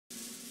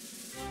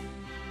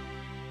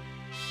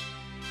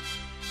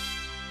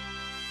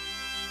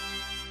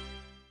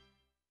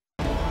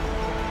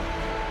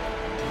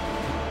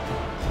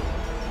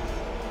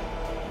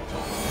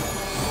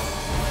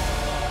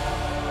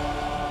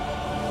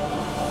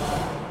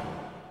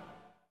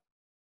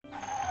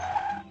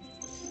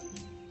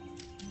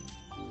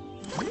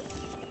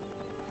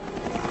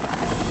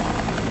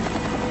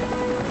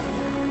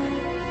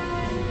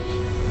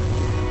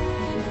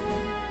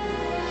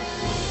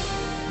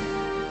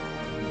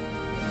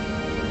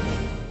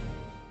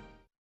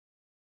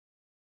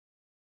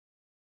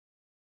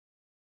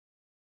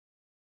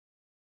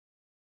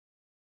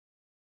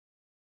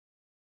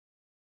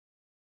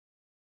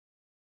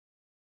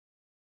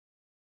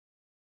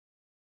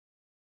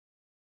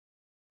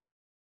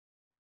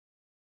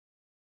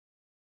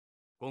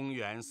公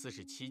元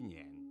47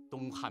年，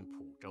东汉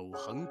蒲州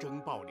横征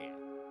暴敛，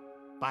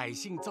百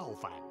姓造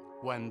反，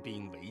官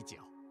兵围剿。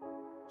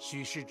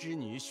许氏之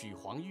女许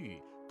黄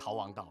玉逃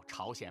亡到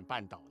朝鲜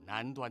半岛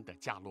南端的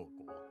加洛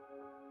国，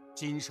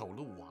金首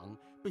鹿王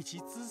被其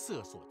姿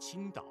色所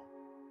倾倒，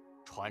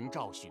传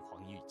召许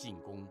黄玉进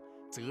宫，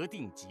择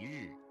定吉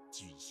日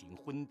举行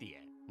婚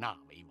典，纳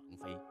为王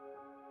妃。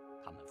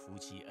他们夫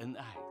妻恩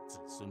爱，子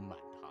孙满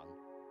堂，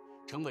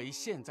成为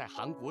现在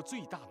韩国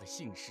最大的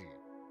姓氏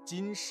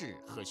金氏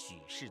和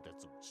许氏的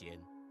祖先。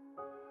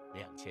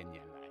2000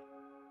年来，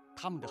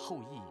他们的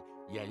后裔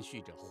延续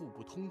着互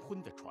不通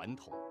婚的传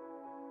统。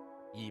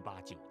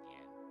189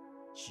年，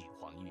许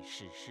黄玉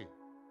逝世，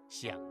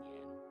享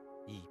年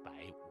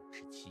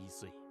157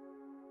岁。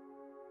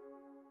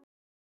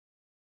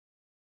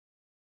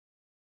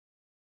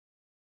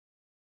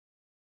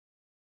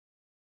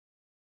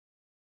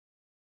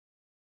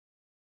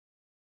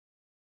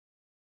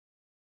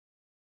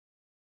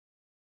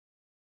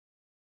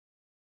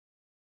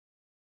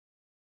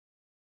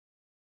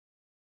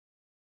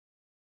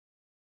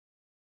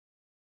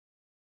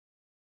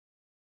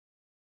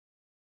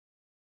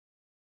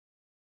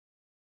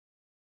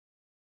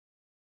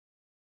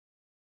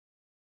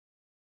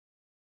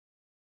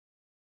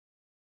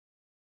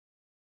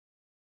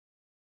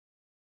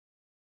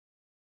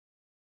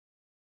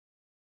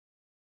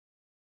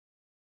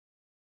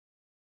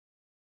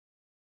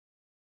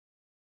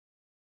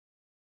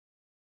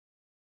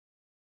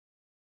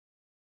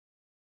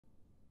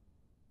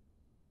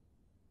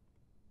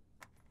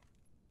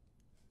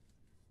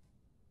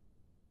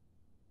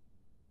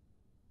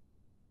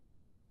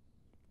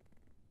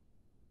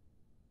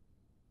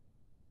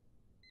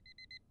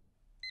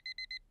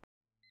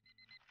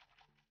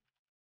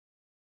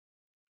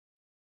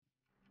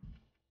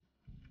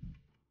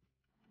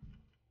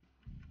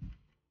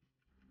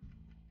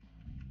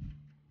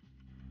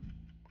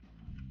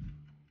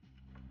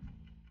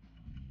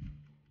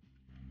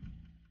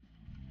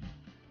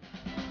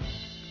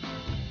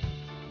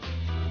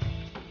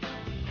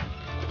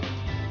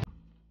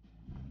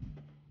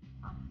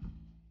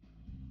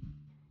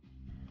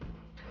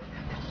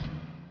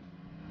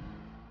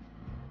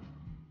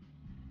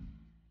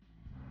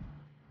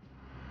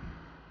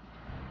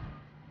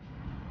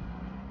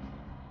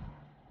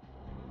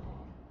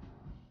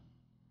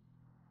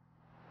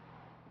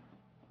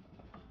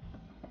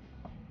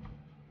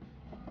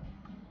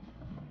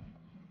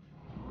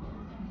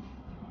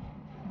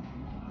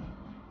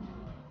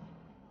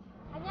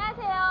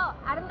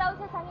 안녕하세요. 아름다운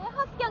세상의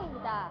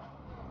허수경입니다.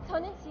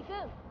 저는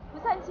지금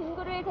부산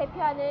진구를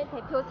대표하는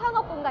대표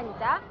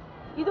상업공간이자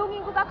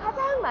유동인구가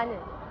가장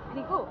많은,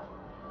 그리고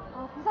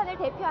부산을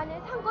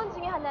대표하는 상권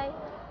중에 하나인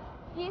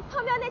이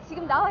서면에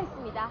지금 나와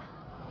있습니다.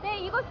 네,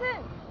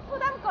 이곳은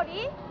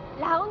소담거리,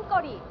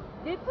 라운거리,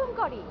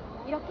 늘품거리,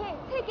 이렇게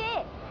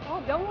 3개의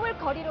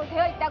명물거리로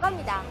되어 있다고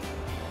합니다.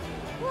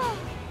 우와,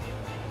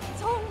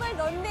 정말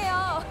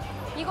넓네요.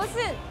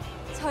 이곳은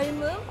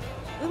젊음,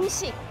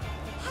 음식,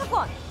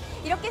 학원,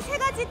 이렇게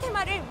 3가지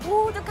테마를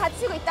모두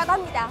갖추고 있다고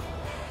합니다.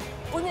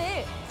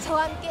 오늘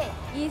저와 함께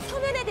이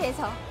서면에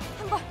대해서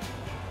한번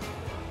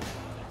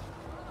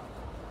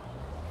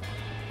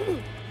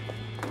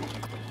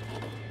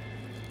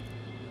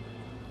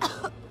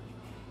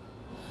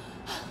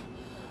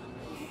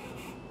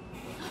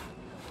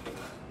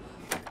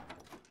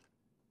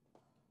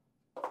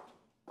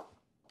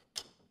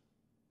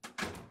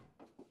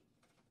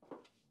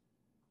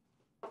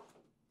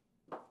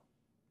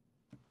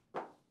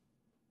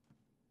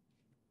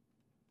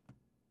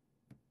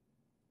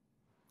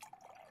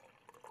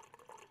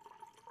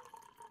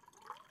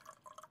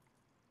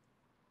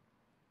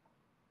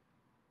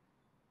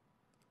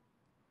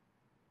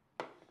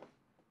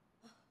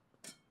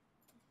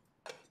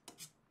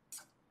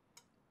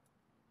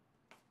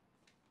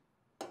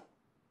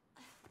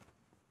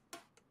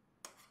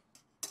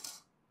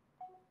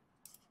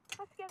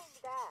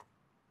허수경입니다.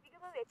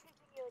 지금은 외출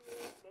중이오니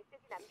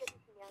메시지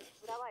남겨주시면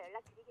돌아와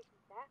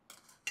연락드리겠습니다.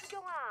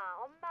 수경아,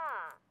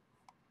 엄마.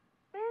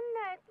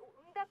 맨날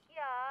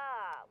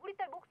응답기야. 우리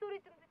딸 목소리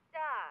좀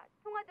듣자.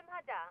 통화 좀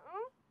하자,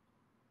 응?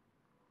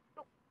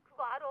 너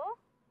그거 알아?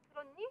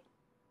 들었니?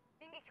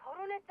 민기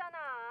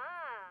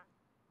결혼했잖아.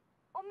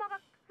 엄마가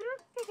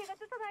그렇게 걔가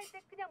쫓아다닐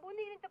때 그냥 못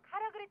이기는 척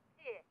가라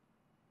그랬지.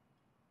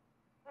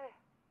 에휴,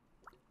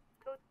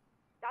 너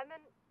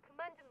라면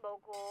그만 좀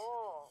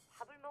먹어.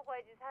 밥을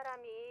먹어야지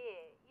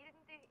사람이.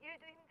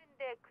 일도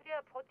힘든데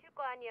그래야 버틸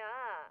거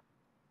아니야.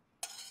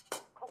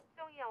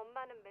 걱정이야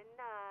엄마는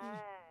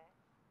맨날.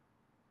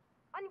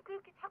 아니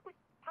그렇게 자꾸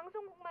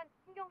방송국만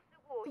신경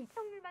쓰고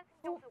시청률만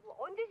신경 쓰고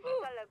언제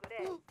시집 갈라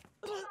그래. 엄마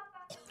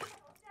아빠한테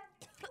언제 안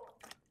주고.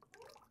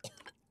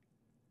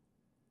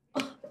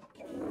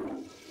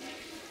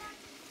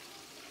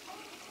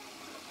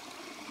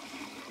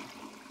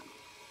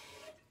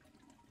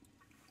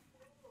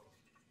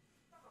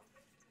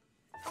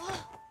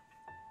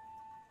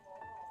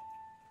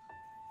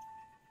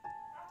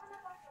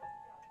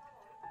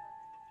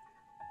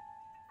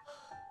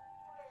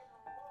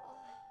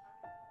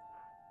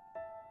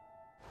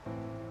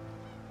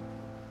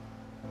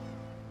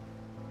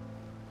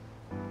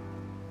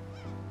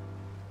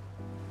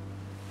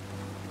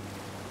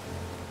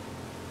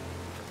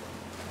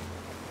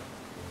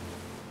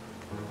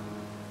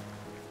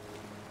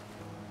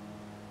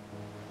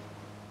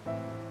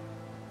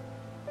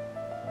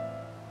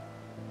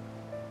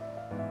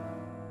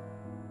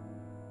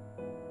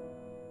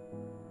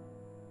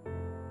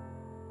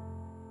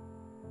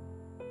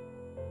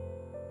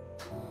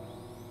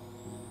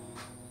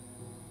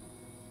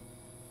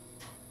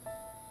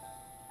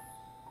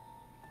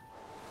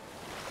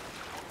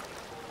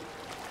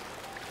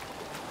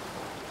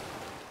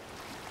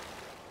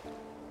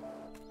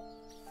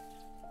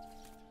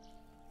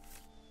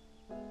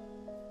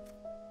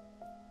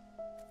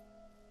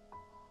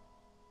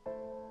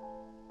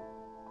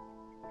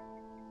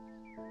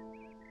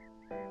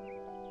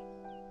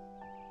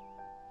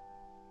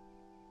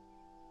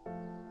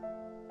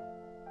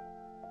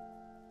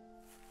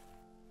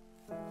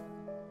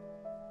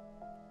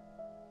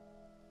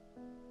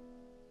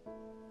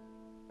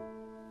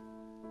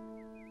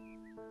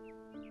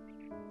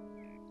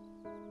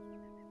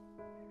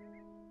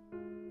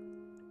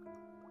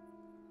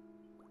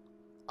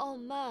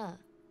 엄마.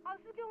 아,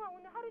 수경아,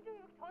 오늘 하루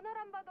종일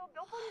전화를 안 받아.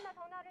 몇 번이나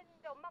전화를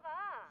했는데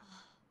엄마가.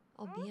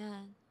 응?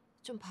 미안.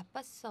 좀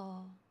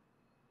바빴어.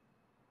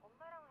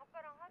 엄마랑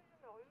아빠랑 하루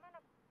종일 얼마나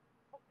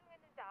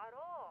걱정했는지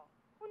알아?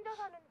 혼자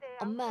사는데.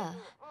 엄마.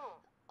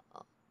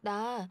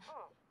 나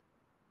어.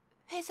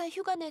 회사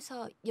휴가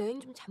내서 여행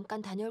좀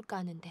잠깐 다녀올까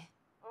하는데.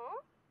 어?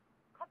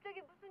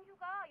 갑자기 무슨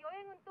휴가?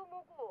 여행은 또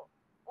뭐고?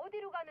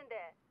 어디로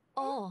가는데?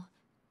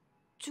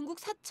 중국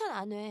사천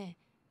안회.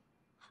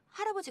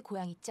 할아버지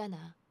고향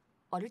있잖아.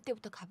 어릴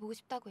때부터 가보고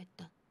싶다고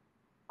했던.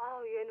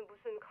 아, 얘는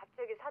무슨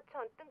갑자기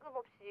사천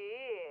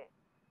뜬금없이.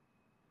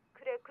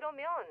 그래,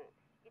 그러면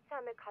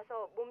이참에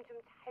가서 몸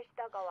좀 잘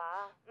쉬다가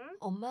와. 응?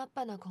 엄마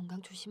아빠나 건강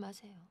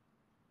조심하세요.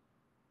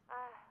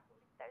 아,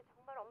 우리 딸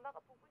정말 엄마가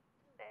보고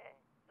싶은데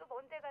또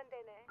먼데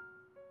간대네.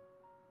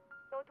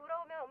 너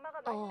돌아오면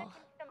엄마가 맛있는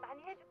김치 좀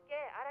많이 해줄게.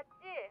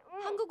 알았지?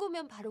 응? 한국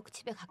오면 바로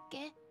집에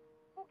갈게.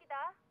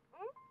 꼭이다.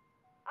 응?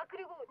 아,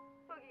 그리고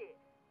저기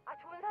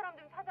좋은 사람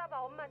좀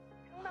찾아봐. 엄마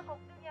정말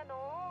걱정이야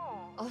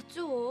너.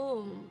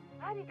 좀.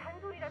 아니,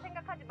 잔소리라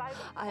생각하지 말고.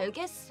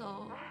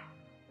 알겠어.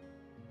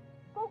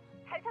 꼭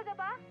잘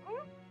찾아봐.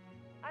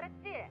 응?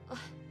 알았지?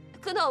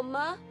 끊어,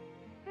 엄마.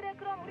 그래,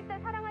 그럼 우리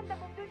딸 사랑한다.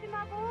 몸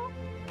조심하고.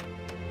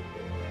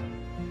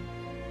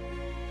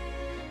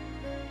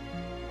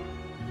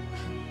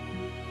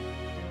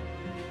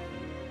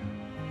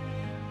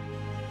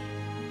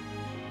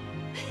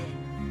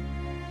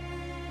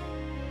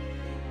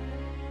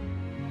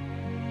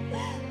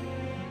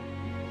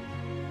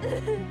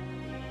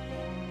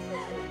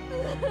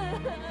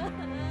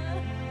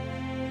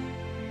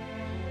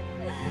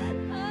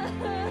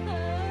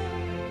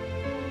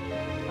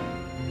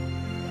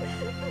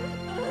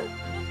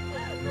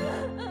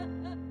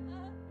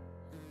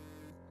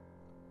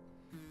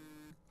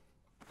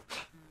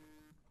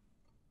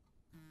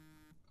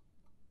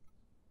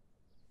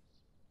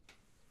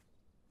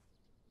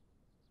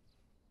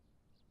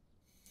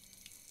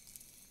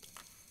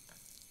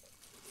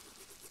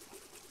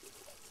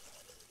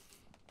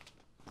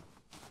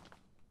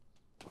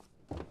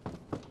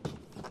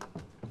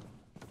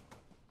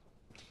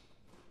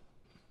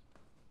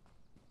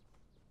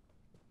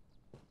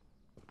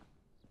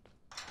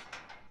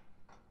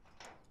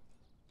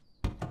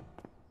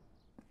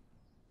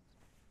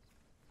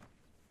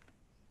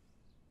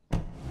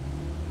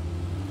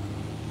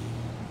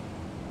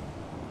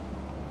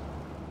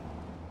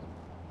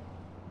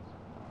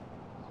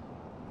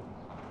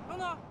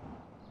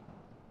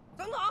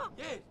等等！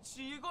耶，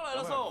奇过来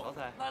了噻！老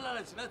蔡，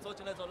来，进来坐，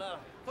进来坐来。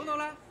东东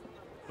呢？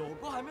罗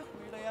哥还没回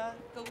来呀。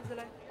狗子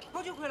呢？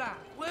好久回来？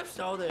我也不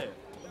晓得，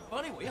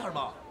帮你问一下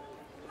嘛。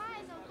嗨，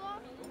手哥。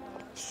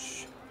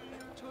嘘，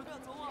车长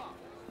走啊。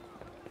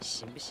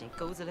信不信？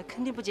狗子呢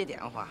肯定不接电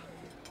话。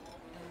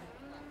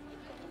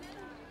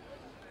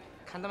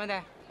看到没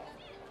得？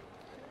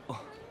哦，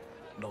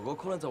罗哥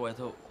可能在外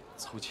头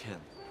筹钱。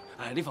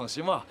哎，你放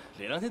心嘛，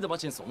那2天就把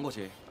钱送过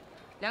去。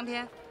2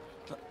天？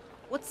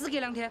我只给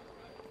2天。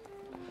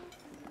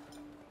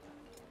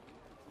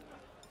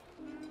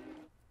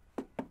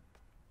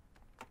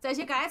这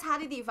些该擦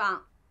的地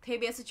方，特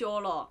别是角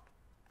落、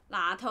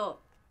那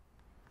头，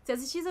这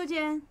是洗手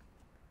间，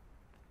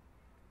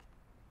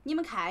你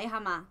们看一下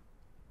嘛。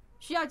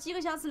需要几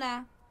个小时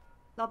呢？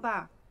老板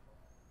儿，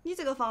你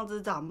这个房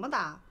子这么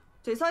大，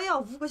最少也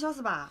要5个小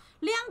时吧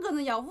？2个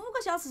人要5个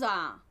小时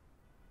啊！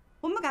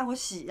我们干活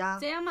细呀。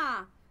这样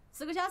嘛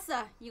，4个小时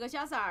，1个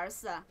小时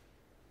20。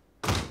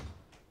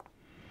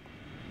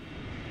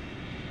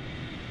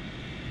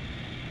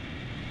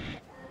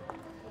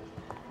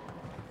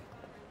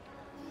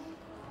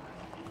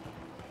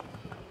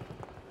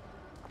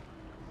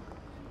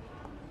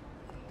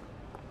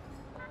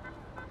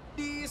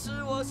你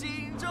是我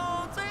心中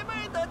最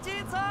美的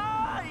精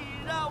彩，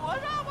让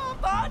我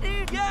把你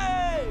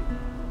耶！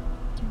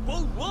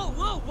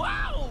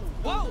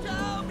哇！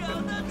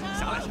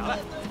下来！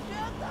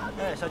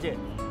哎，小姐，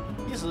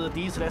你是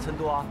第一次来成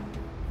都啊？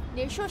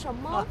你说什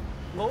么？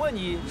我问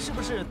你是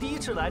不是第一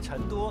次来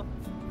成都？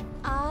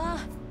啊，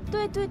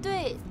对，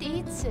第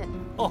一次。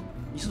哦，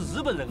你是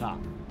日本人啊？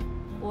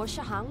我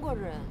是韩国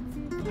人。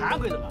韩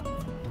国人啊？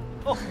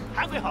哦，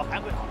韩国好。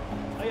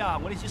哎呀，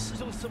我那些师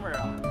兄师妹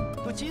啊，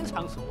都经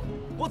常说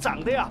我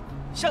长得呀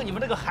像你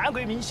们那个韩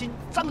国明星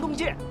张东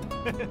健。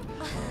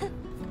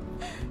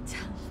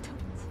张东健。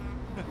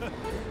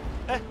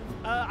哎，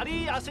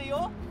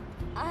안녕하세요。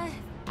哎，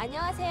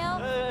안녕하세요。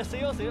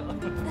세요。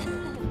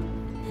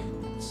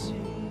亲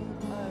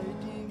爱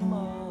的妈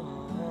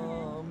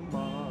妈，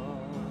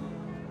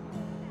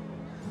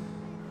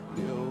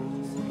流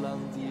浪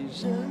的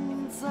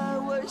人在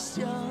我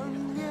想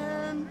念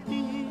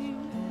你，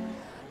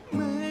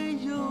没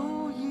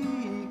有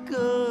一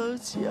个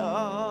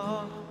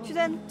家。徐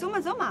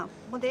峥，走嘛，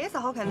没得啥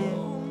好看的，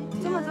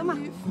走嘛。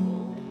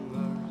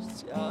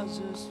夹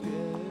着雪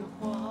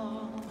花，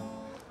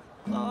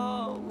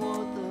把我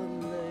的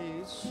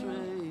泪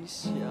水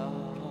下。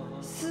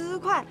10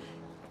块，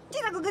你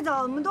咋个给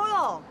这么多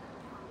哟？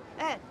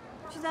哎，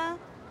徐峥，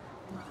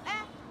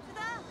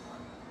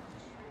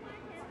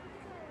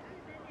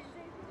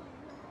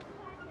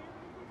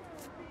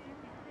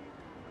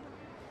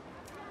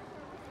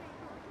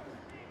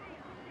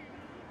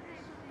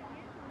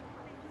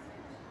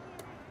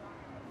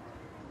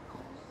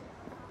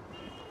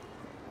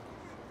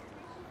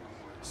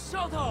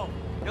小头，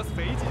要是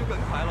飞机就更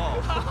快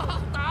了。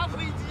大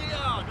飞机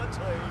呀，干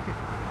脆。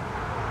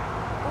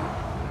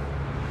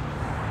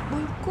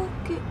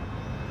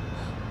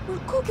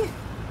 물고기.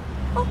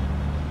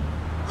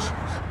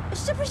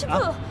师傅，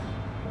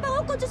帮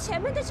我跟着前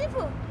面的师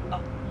傅。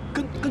啊，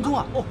跟踪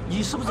啊！哦，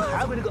你是不是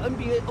韩国那个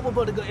NBA？ 哦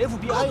不，那个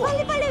FBI 哦。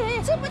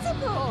빨리，师傅。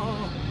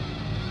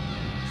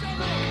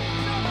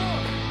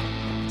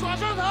抓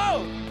小偷！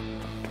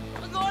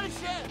我的钱！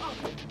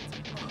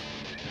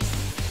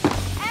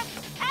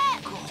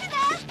去哪？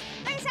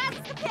那个瞎子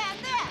是个骗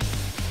子！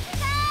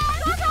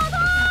抓小偷！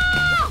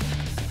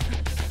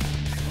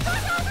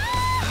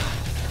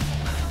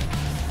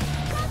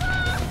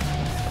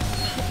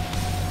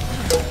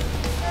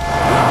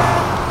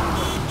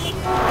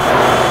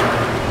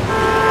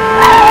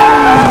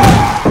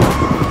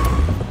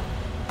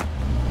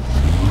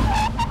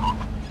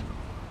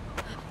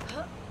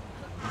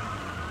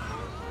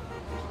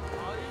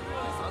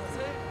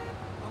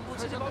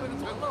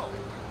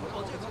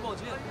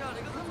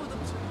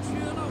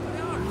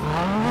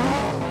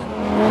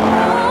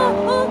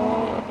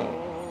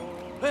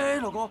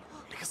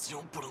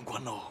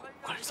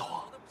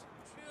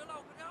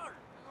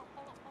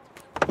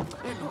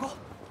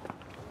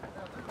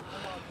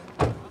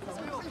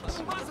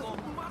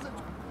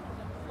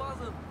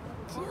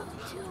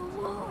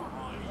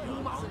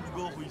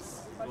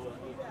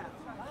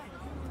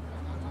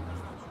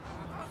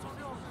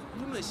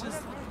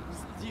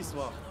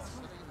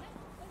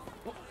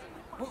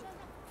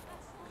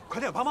 快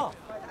点帮忙！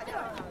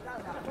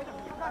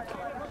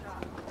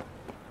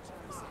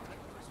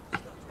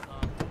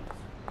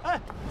哎，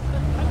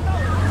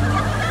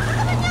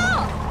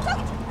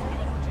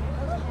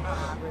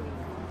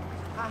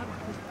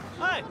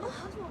哎，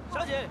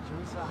小姐，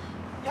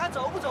你还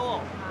走不走哦？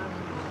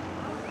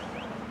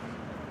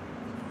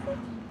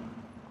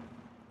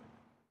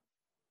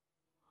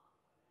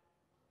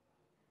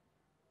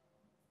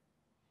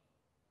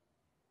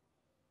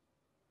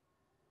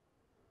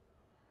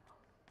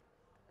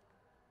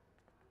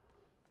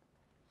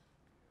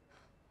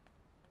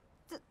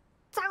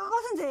咋个搞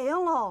成这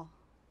样了？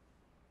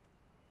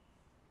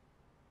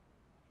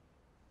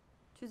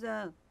曲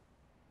珍，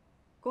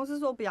公司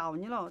说不要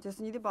你了，这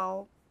是你的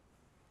包。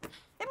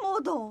哎，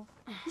莫动！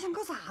你想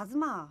搞啥子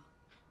嘛？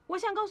我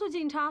想告诉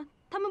警察，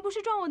他们不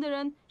是撞我的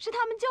人，是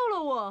他们救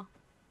了我。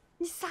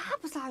你傻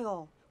不傻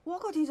哟？我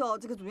可听说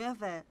这个住院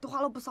费都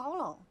花了不少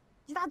了，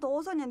你打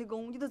多少年的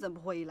工你都挣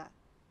不回来，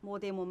没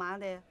得没慢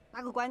的，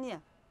哪个管你？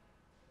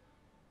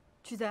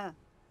曲珍，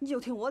你就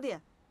听我的，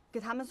给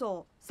他们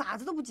说啥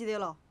子都不记得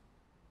了。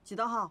 记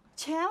到哈，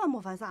千万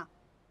莫犯傻。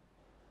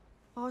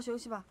好好休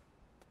息吧。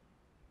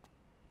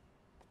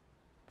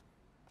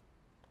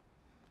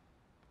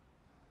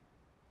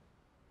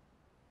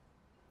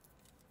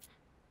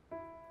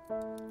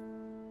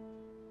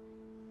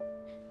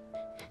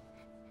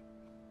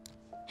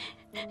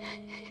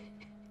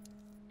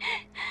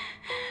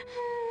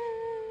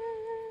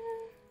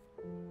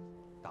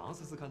当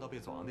时是看到被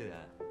撞的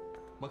人，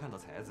没看到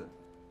车子。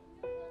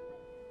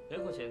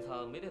任何现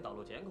场没得道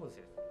路监控设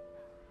施。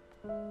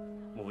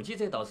 目击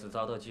者倒是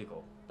找到几个，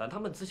但他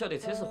们只晓得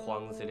车是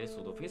黄色的，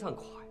速度非常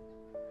快。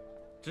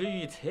至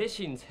于车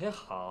型、车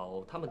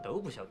号，他们都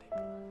不晓得。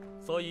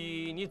所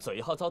以你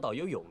最好找到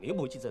有用的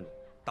目击证人。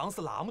当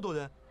时那么多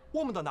人，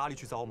我们到哪里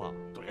去找嘛？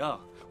对啊，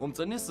我们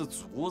真的是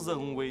助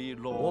人为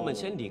乐。我们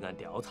先立案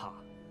调查。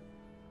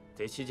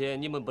这期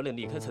间你们不能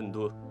离开成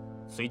都，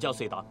随叫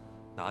随到。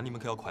那你们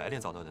可要快点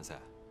找到人噻！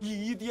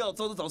一定要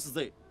找到肇事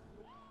者。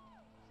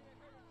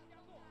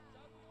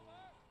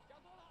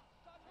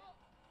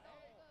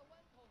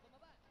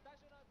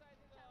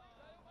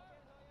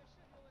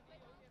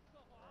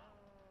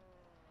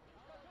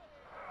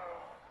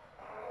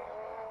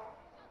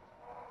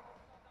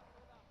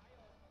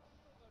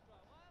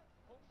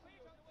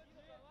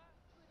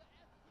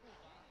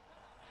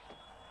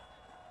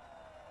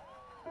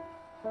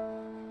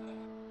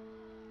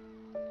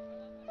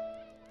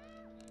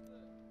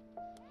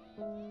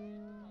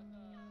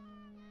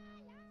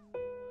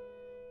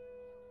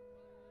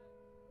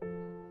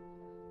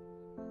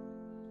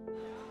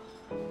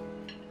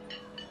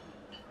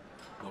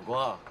 老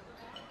哥，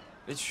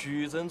那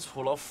曲珍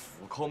除了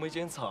户口没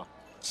检查，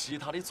其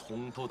他的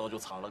从头到脚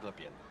查了个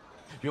遍，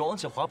冤枉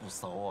钱花不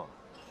少啊。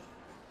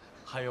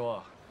还有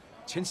啊，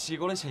欠7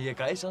哥的钱也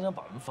该想想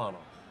办法了。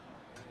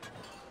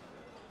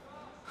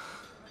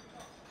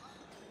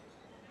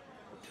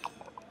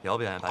要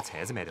不然把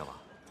车子卖掉吧？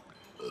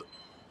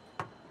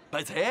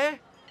卖车？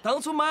当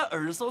初买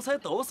二手车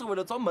都是为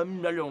了装门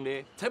面用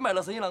的，车卖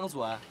了生意啷个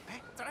做啊？哎，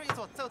在那儿一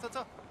坐，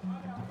走。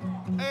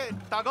哎，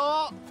大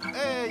哥，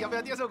哎，要不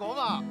要点首歌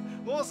嘛？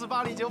我是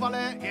8098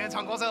的原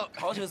唱歌手。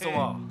好些首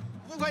啊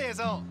？5块一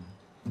首。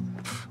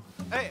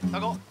哎，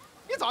大哥，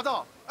你咋子？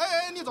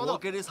哎，你坐着。我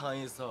给你唱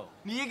一首，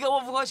你给我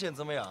5块钱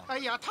怎么样？哎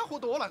呀，他喝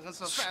多了，硬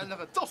是烦那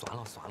个。走。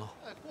算了。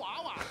哎，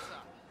瓜娃子。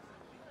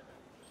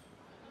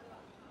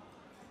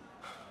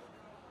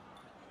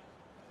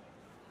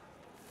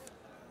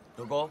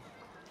六哥，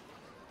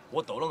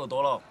我斗啷个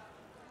多了，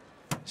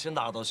先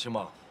拿到起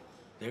嘛。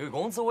那个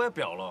工资我也不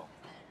要了。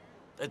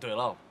哎，对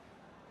了，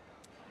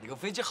那个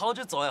飞机好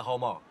久造还好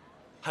嘛？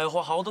还要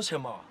花好多钱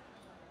嘛？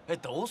哎，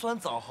都算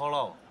造好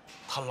了，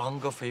它啷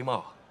个飞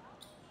嘛？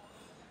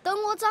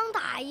等我长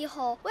大以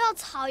后，我要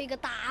造一个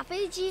大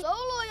飞机，周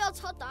罗要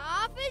造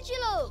大飞机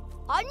喽。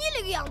按你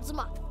那个样子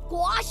嘛，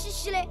瓜兮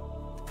兮的，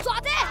抓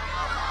子！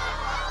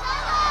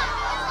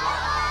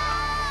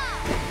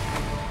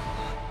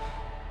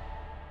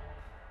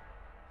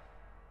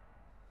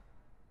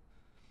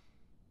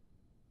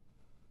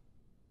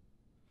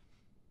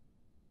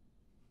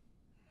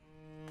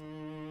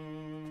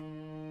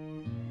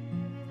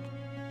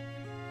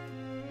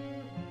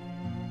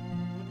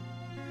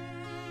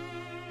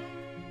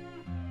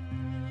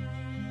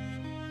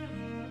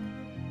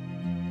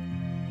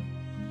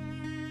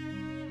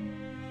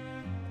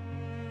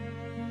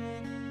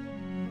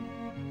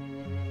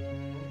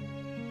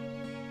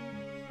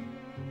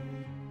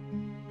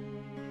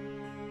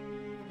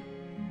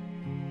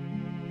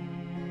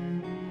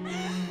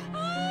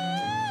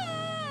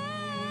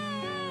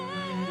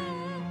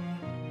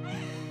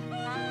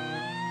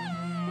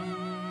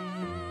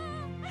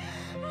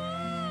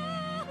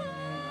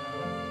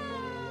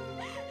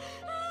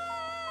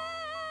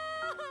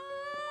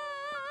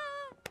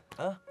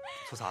啊，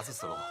出啥子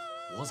事了？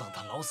我让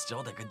他老实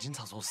交代，跟警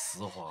察说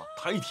实话，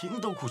他一听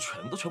都哭，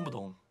劝都劝不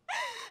动。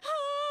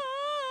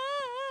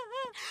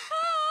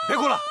别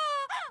哭了，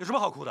有什么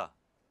好哭的？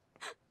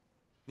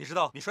你知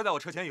道你摔在我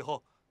车前以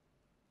后，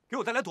给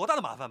我带来多大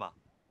的麻烦吗？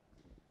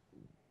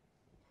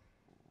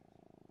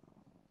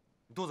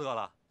你肚子饿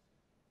了？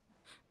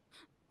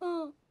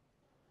嗯。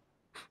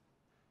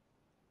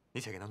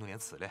你去给他弄点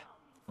吃的。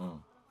嗯。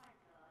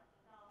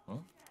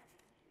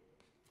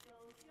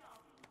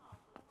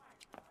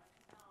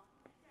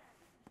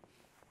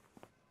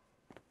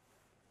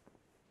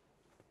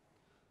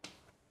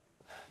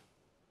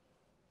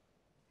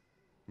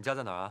你家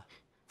在哪儿啊？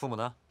父母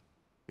呢？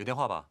有电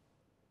话吧？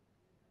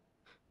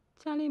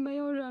家里没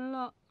有人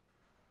了。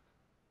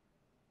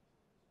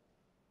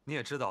你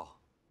也知道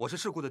我是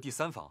事故的第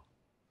三方，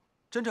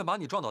真正把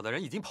你撞倒的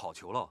人已经跑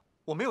球了，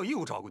我没有义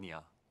务照顾你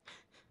啊。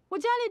我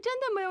家里真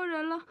的没有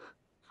人了。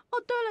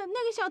哦，对了，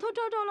那个小偷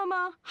找着了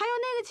吗？还有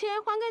那个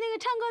钱还给那个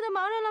唱歌的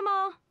盲人了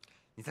吗？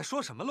你在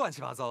说什么乱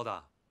七八糟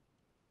的？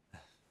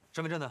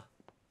身份证呢？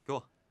给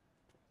我。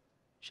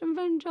身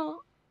份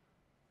证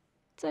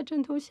在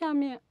枕头下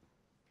面。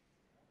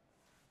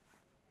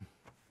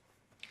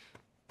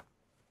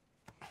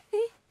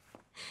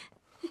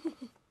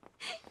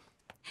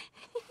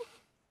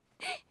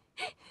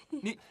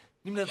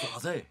你们在做啥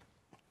子？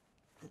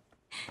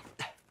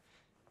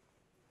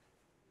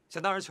下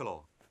哪儿去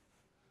喽？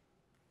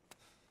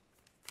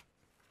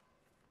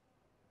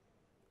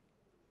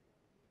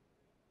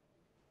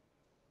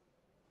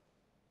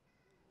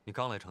你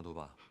刚来成都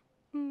吧？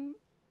嗯。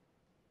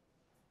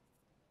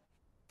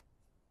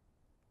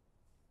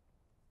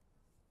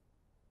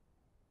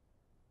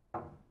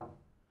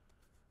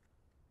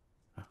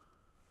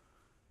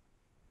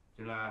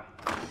进来。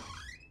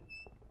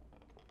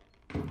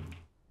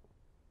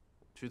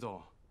曲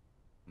总，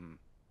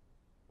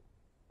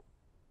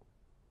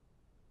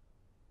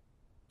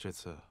这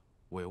次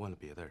我也问了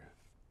别的人，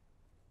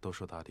都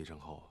说大地震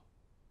后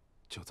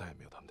就再也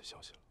没有他们的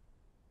消息了。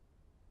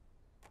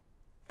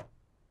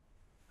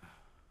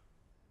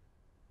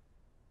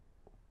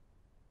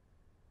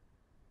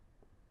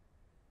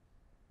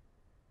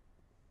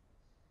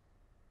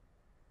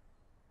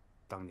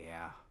当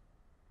年啊，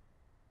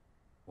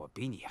我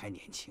比你还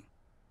年轻，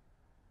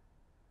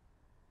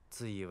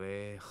自以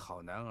为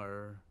好男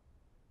儿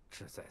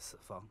志在四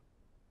方。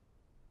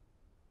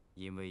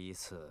因为一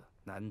次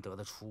难得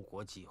的出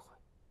国机会，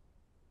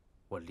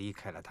我离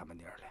开了他们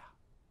娘俩，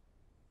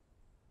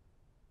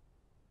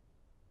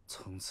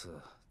从此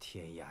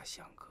天涯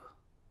相隔。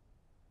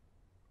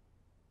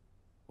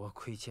我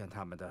亏欠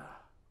他们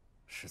的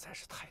实在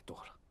是太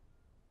多了。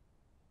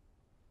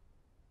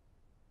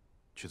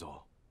曲总，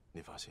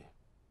你放心，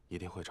一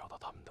定会找到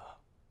他们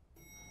的。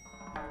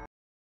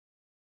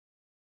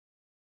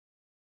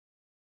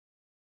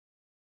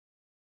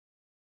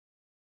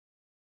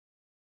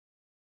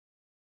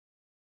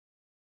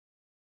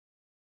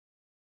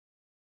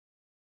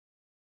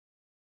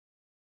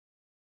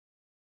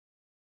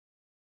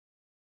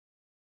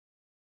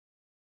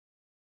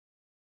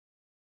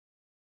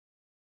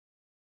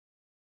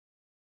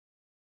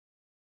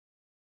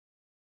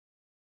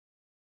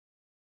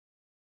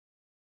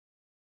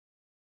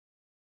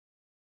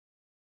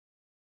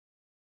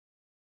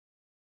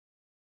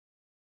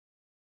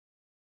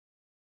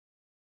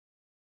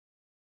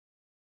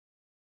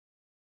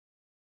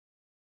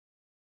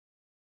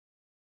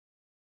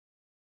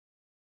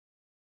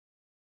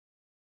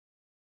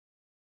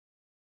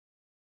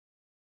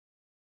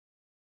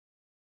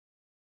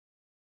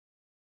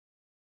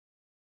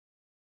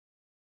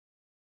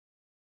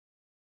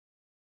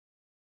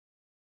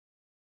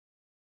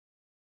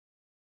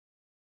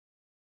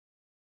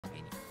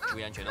注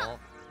意安全哦。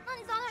那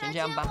你早点来先这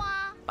样吧接我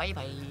啊。拜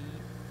拜。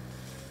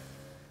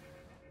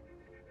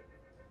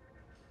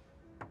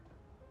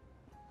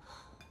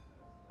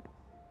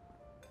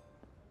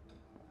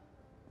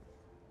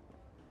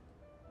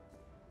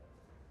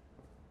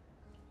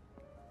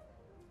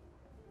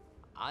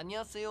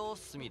 안녕하세요,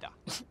 스미다.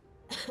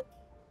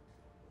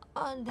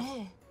 아,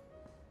 네.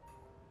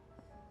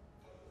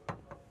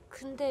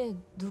 근데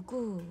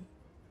누구?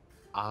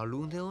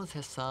 아름다운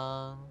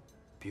세상,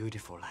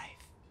 beautiful life.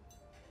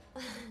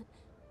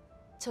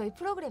 저희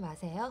프로그램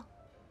아세요?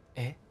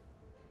 哎，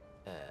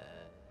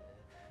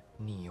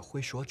你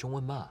会说中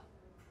文吗？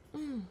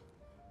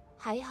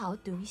还好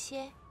读一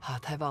些。啊，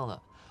太棒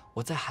了！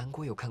我在韩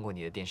国有看过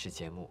你的电视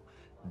节目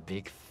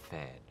，Big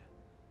fan。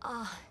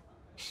啊，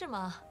是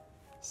吗？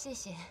谢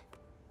谢。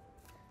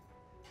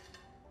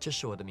这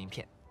是我的名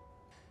片。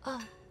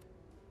啊，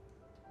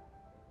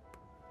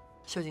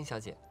秀晶小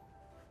姐，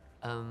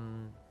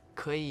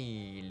可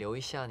以留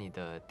一下你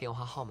的电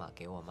话号码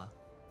给我吗？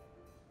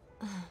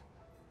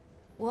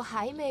我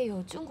还没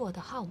有中国的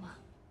号码。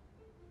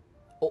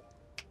哦，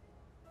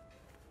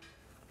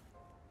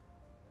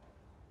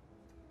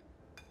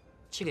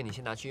这个你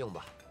先拿去用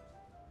吧。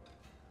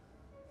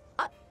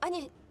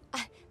아니，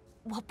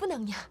我不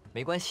能呀。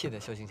没关系的，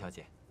秀晶小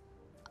姐，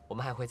我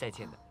们还会再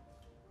见的。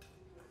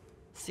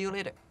See you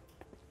later，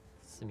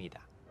 思密达。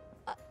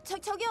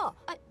저기요。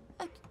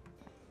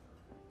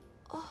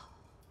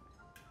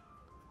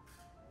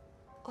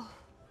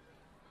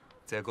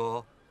这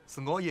个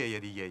是我爷爷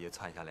的爷爷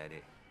传下来的。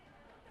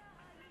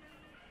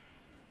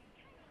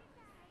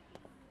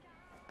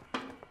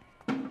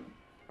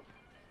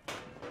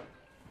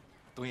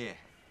董爷，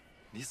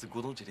你是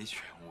股东界的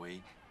权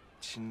威，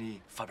请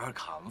你发表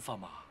看法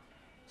嘛。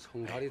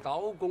从他的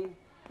刀工，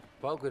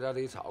包括他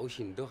的造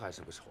型都还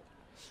是不错。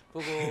不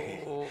过，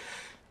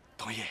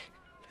董爷，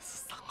这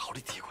是上好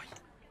的地位，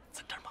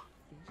整点嘛。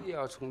你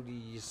要从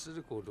历史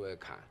的角度来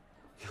看，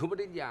又没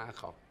得年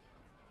号，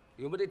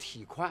又没得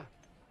提款，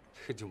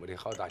这就没得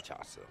好大价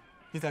值了。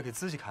你再去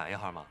仔细看一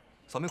下嘛，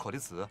上面刻的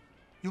字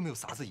有没有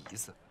啥子意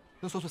思？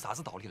能说出啥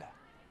子道理来？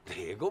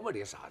那个没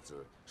得啥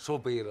子，说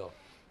白了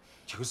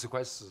就是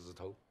块石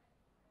头。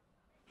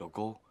六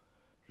哥，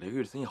那个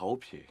月的生意好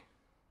撇，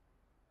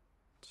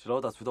齐老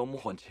大催到我们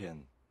还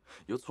钱，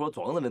又出了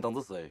撞人的档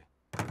子事。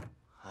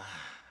唉，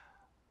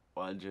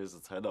完全是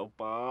踩到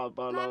粑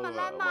粑了。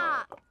来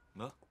嘛，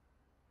那，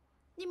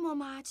你莫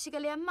嘛起个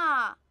脸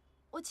嘛，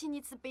我请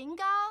你吃冰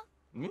糕。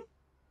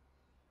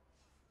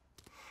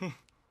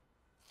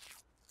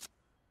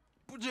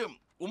不行，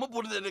我们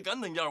不能在这干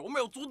瞪眼儿，我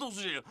们要主动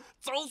出击，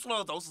找出那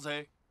个肇事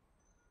车。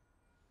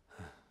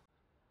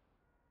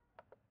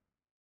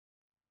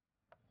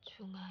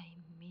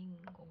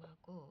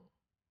 중화인민공화국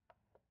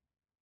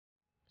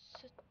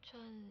四川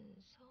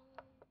省。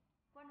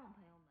观众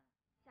朋友们，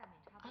下面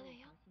插播一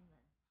条新闻。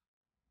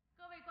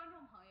各位观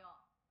众朋友，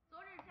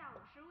昨日下午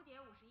15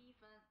点51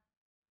分，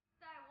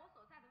在我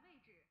所在的位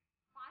置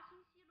华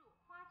新西路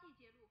花季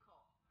街路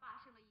口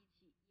发生了一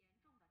起严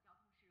重的交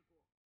通事故，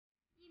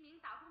一名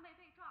打工妹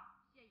被撞，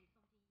现已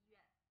送进医院。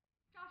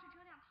肇事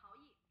车辆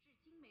逃逸，至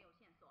今没有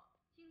线索。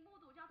 请目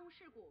睹交通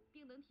事故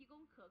并能提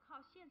供可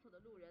靠线索的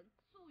路人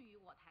速与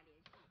我台联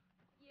系，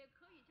也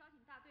可与交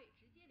警大队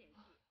直接联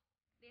系。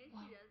联系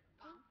人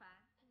王凡，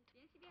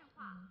联系电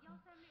话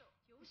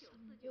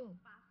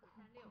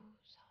13699498436。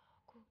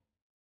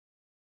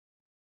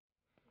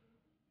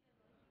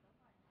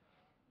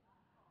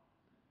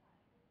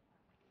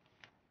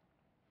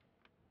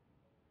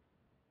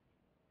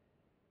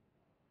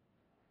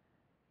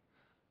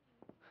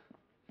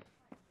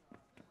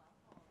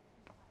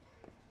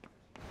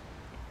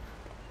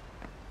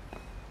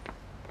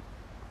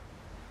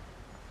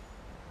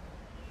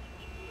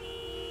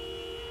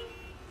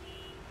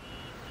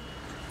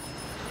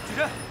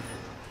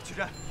许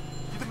真，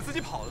你怎么自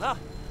己跑了呢？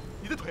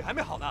你的腿还没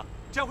好呢，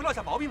这样会落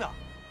下毛病的。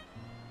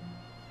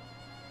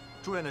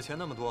住院的钱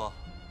那么多，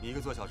你一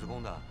个做小时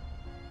工的，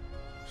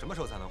什么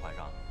时候才能还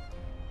上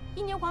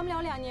？1年还不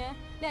了2年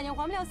，2年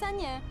还不了3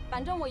年，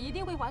反正我一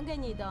定会还给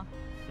你的。哼，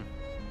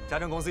家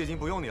政公司已经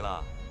不用你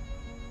了。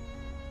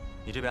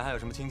你这边还有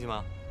什么亲戚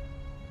吗？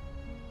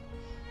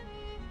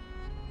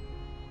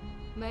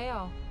没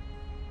有。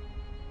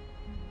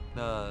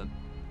那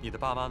你的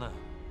爸妈呢？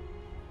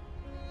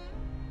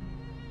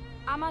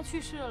 阿妈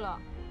去世了，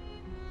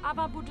阿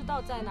爸不知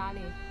道在哪里。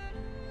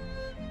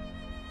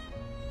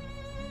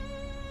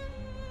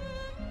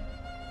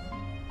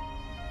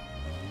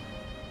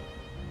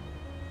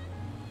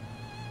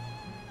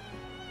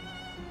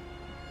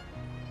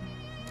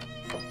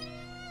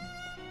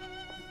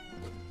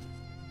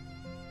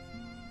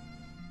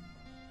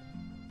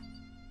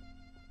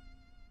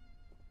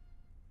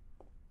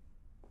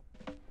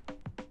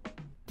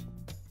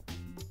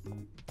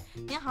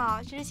您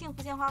好，这是幸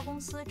福鲜花公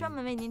司专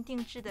门为您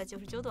定制的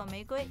99朵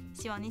玫瑰，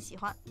希望您喜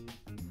欢。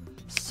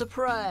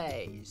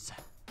Surprise！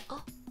 哦。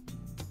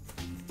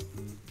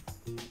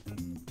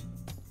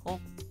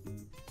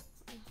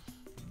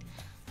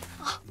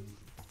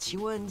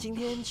请问今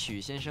天曲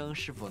先生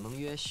是否能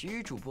约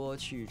徐主播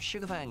去吃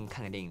个饭、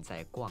看个电影、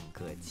再逛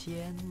个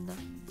街呢？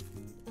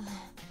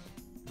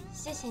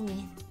谢谢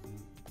您，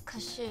可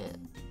是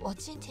我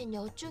今天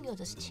有重要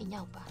的事情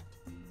要办，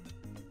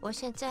我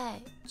现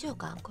在就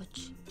赶过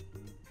去。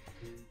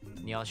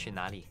 你要去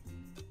哪里？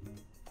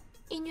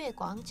音乐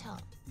广场。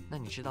那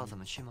你知道怎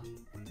么去吗？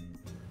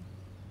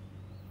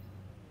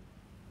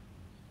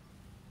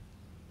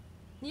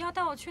你要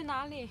带我去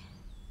哪里？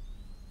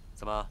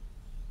怎么，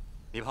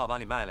你怕我把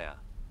你卖了呀？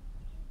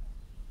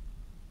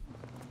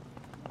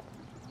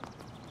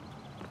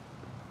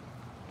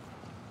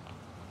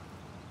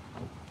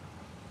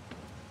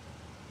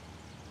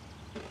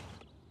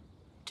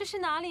这是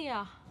哪里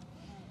呀？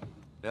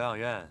疗养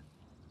院。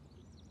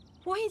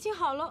我已经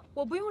好了，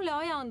我不用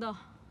疗养的。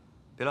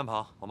别乱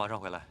跑，我马上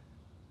回来。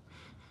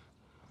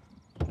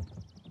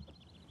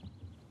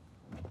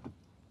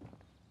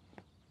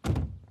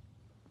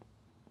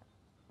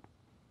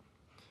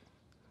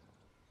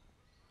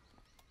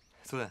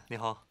主任，你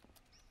好。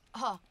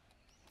哦，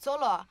佐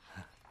罗，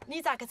你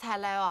咋个才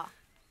来哦？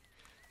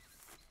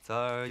这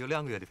儿有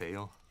2个月的费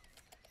用，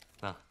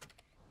那。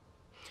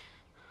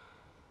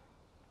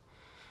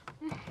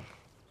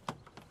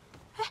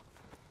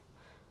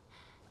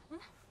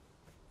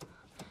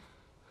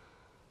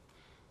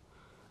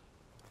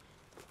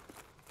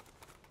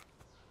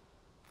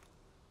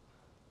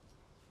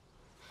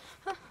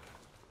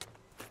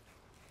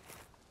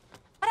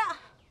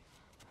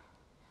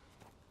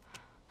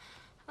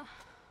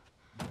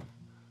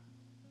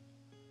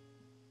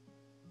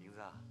英子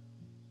啊，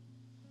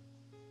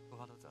头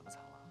发都这么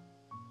长了，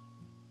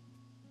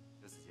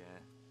有时间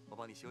我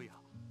帮你修一下。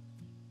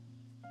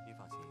你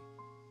放心，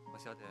我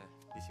晓得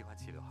你喜欢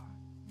齐刘海儿。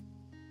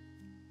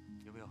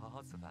有没有好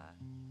好吃饭？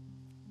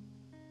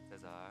在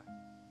这儿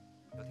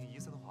要听医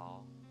生的话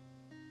哦。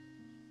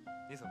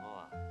你说我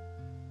啊，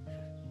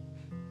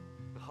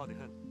我好得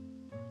很。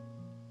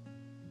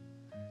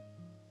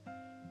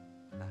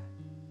来，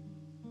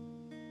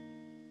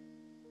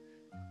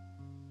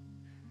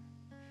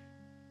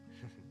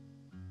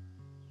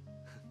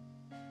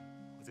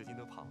我最近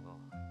都胖了。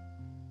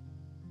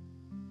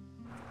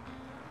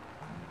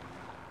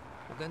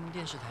我跟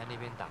电视台那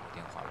边打过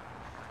电话了，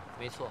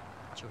没错，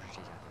就是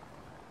这家店。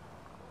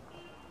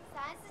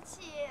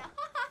 37，哈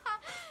哈哈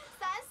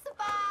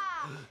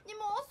，38，你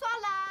莫耍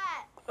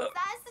赖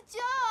，39，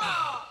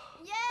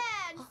耶，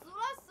你输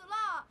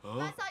了，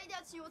晚上一定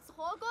要请我吃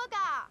火锅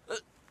嘎。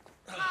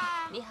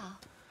嗨，你好，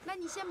那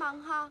你先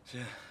忙哈。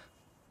行，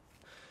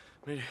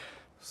美女，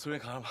随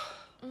便看看吧。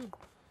嗯。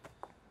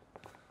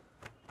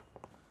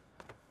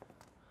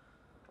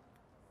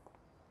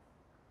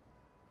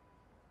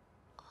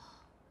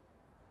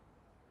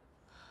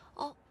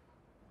哦，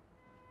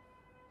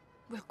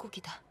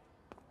 외국이다。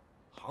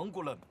 韩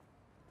国人。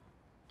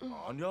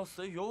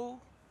안녕하세요。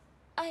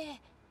哎，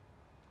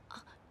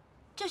啊，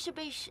这是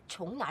杯是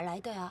从哪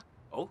来的呀？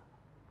哦，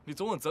你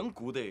中文真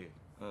顾得。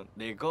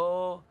那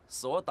个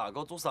是我大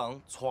哥祖上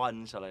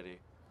传下来的，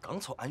刚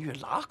从安岳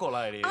拉过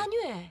来的。安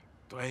岳？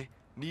对，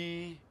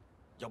你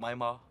要买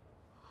吗？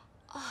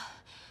啊，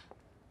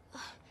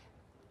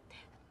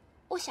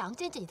我想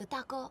见见你的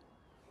大哥。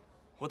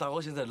我大哥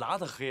现在拉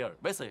得很儿，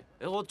没事，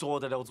我觉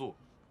得了主。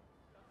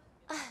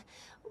哎，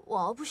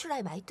我不是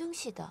来买东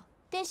西的。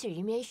电视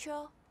里面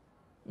说，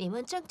你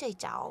们正在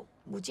找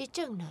目击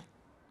证人，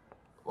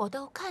我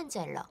都看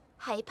见了，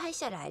还拍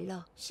下来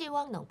了，希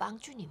望能帮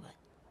助你们。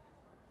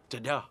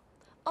真的？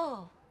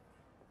哦。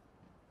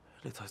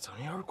那才真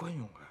有点管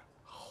用哎，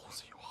好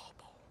人有好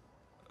报。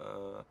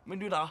美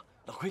女那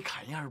可以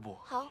看一下不？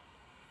好。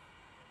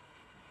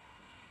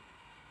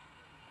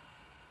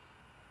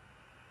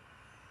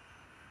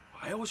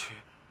哎呀我去，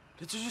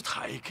这句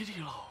太给力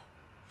了！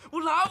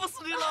我那不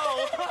是你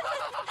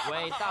了。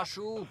喂，大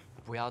叔，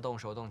不要动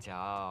手动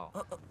脚。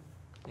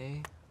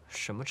哎，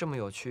什么这么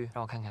有趣？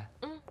让我看看。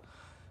嗯。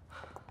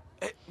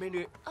哎，美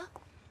女。啊。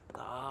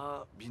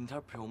那明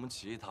天陪我们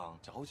去一趟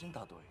交警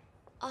大队。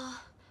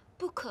啊，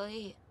不可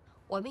以，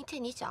我明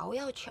天一早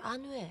要去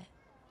安岳。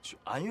去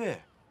安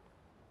岳？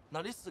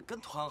那你是跟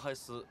团还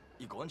是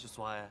一个人去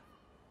耍呀？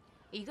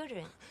一个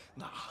人。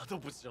那都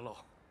不急了。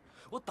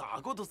我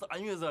大哥都是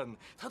安岳人，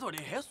他都那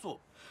很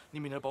熟。你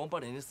明天帮我把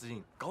那件事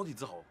情搞定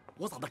之后，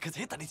我让他开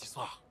车带你去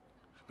耍。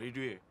美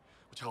女，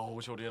我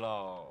求求你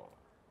了。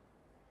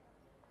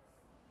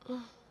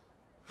嗯。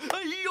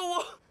哎呦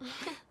我，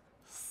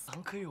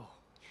伤口哟。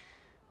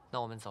那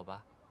我们走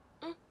吧。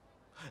嗯。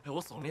哎，我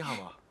送你一下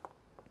嘛。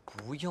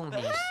不用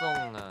你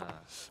送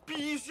啊。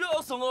必须要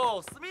送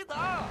哦，思密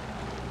达。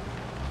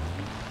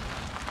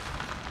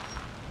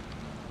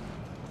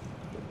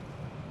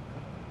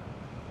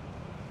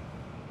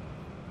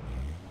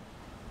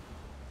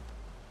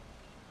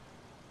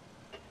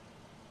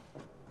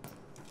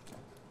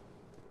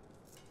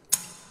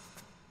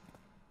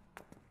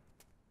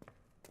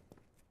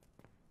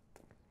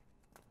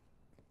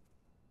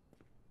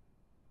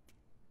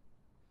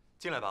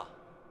进来吧。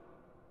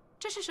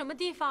这是什么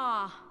地方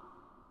啊？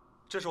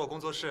这是我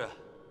工作室，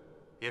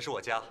也是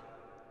我家。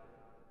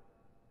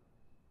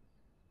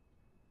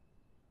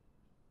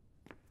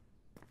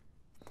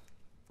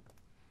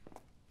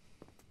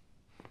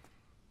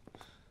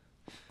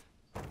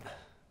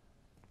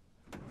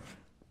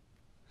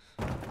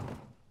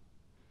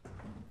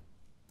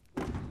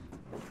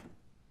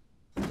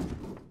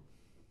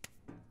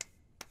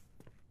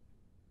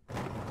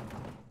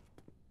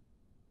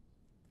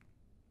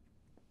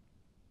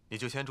你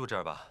就先住这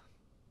儿吧，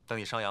等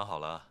你伤养好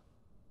了，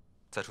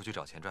再出去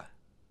找钱赚。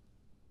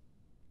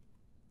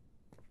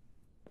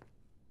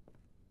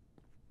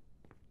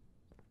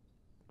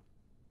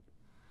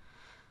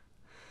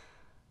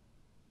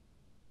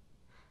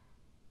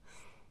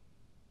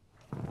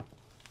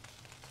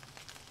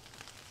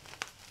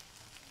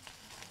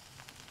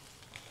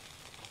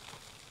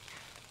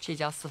这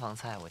家私房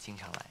菜我经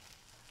常来，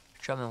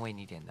专门为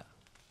你点的，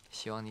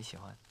希望你喜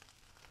欢。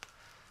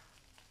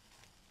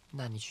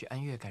那你去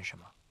安岳干什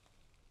么？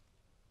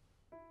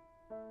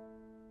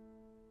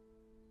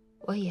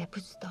我也不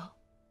知道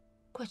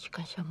过去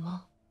干什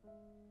么，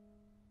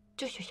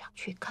就是想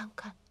去看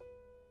看。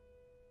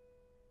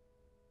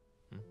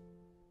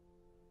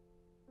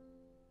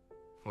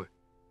喂。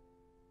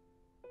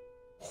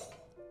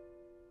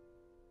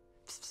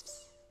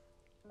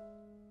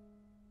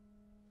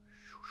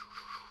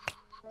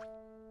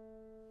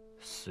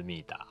思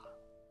密达。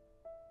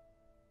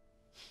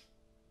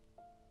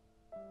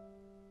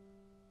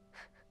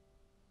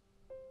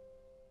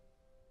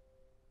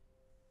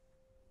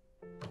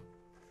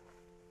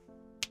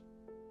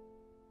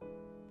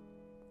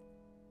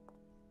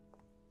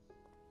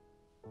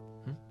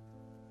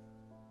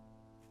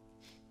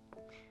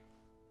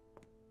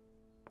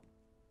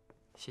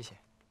谢谢。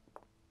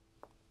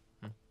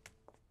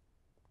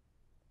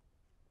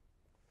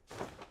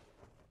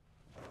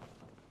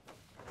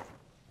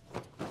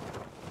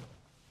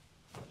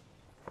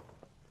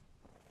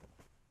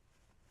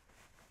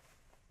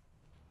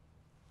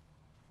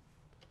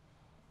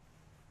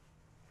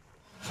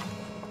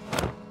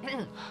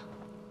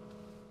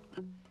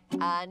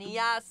阿尼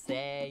亚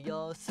塞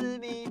哟思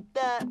密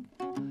达，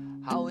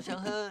好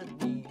想和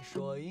你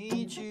说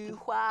一句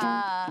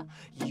话，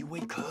以为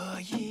可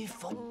以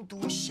风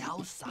度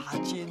潇洒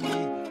见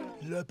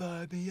你了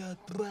巴比亚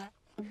吧。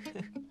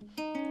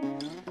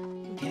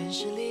电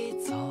视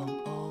里总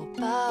欧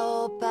巴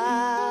欧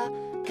巴，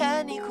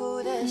看你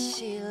哭得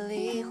稀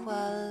里哗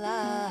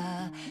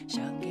啦，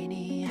想给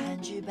你韩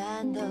剧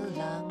般的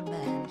浪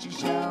漫，至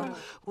少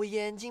我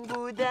眼睛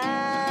不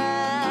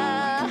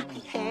大。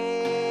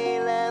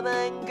Hey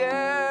lemon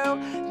girl，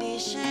 你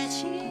是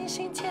清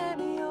新甜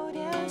蜜有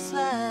点酸，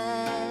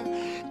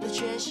那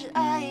全是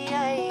爱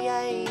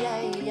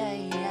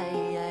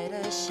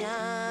的香，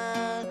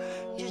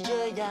就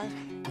这样，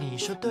你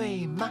说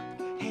对吗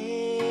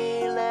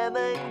？Hey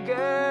lemon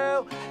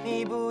girl，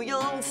 你不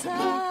用猜，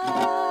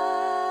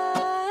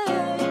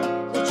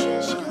那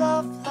全是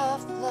love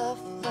love love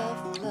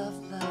love love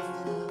love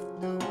love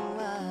no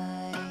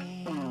lie。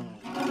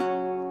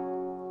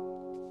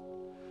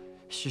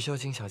徐秀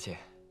晶小姐，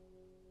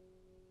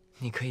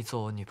你可以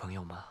做我女朋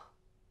友吗？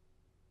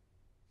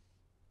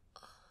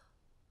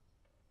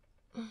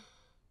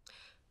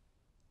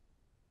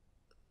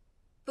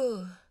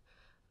不，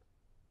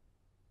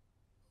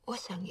我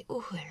想你误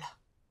会了。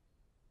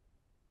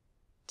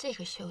这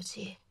个手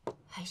机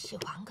还是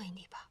还给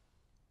你吧。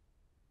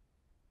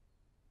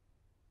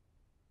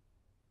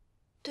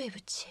对不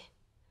起。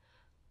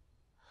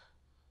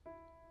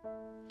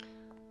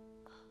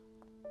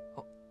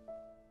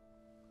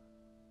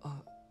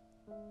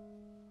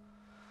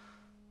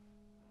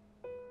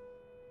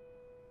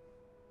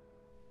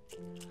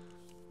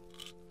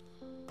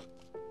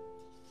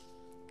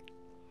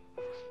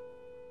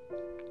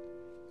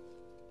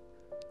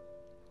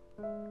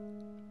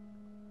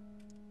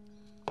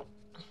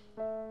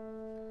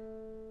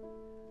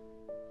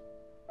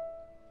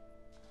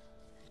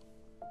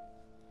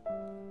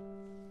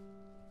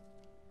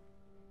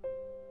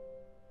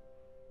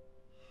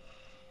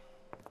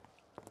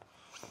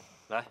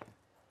来，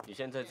你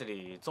先在这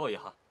里坐一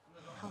下。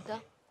好的。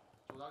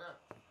坐到点儿。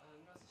我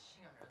是西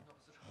安人，我不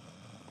是成都。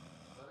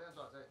这边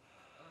做啥子？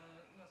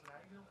我是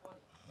来运货的。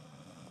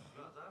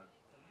啥子？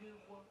运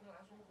货，我来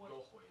送货的。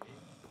约会。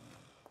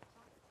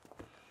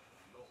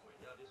约会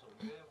呀，你说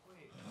约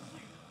会。是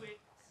约会，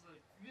是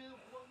运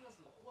货，我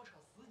是货车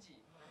司机，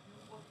我来运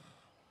货的。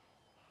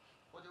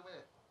喝酒没？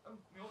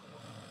没有喝酒。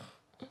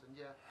证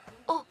件？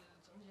哦。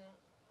证件。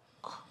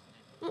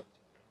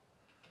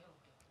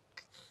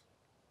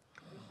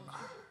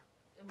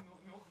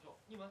没有喝酒，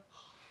你们。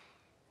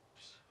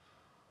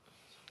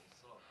愁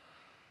死了，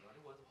那你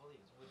为啥跑到夜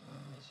总会去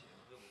买钱？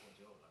我又不喝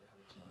酒，那你还得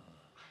钱？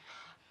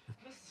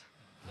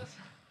我是。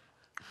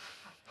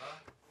啊？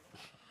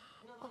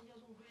我到夜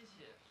总会去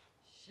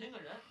寻个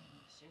人。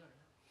夜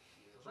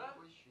总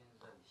会寻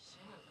人。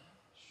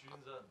寻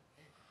人。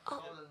找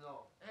人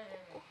哦。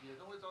夜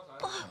总会找啥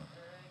人？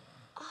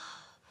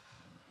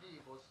你一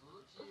个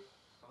司机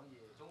上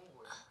夜总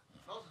会，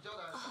老实交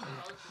代，没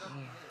啥其他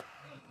秘密。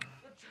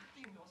那绝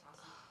对没有啥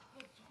事，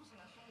我就是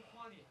来送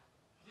货的。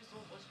你送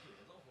货去夜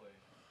总会，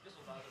你说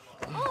啥子嘛？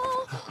我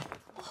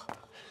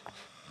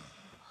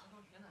到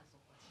云南送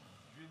货去。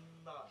云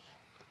南？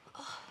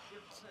你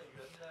跑成云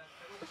南，还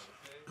有不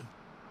飞？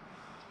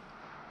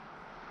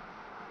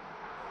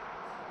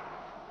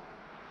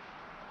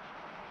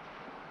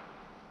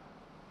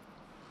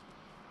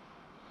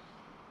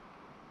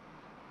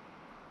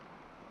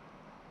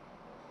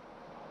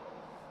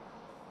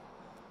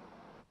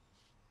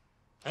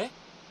哎，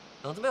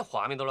怎么没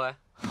画面的嘞？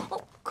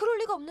 그럴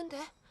리가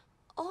없는데.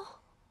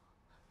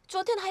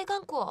 昨天还看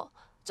过，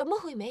怎么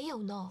会没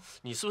有呢？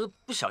你是不是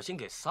不小心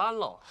给删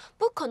了？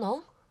不可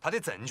能。他的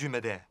证据没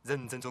得，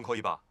人证总可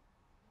以吧？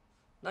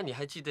那你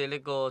还记得那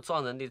个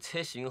撞人的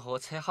车型和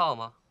车号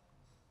吗？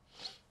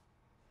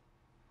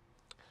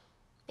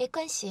没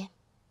关系，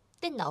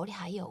电脑里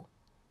还有。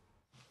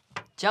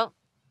江。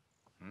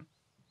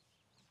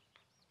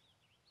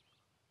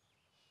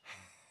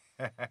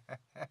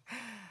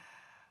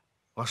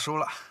我输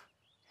了。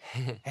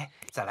哎，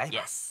再来一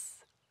把。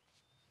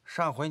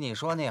上回你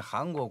说那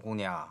韩国姑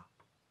娘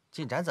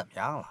进展怎么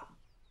样了？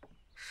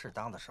适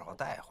当的时候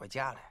带回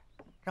家来，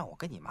让我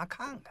跟你妈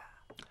看看。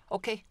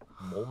OK，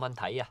 冇问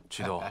题呀。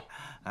曲总，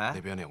那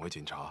边2位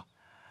警察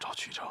找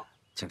曲长。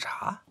警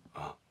察？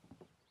啊。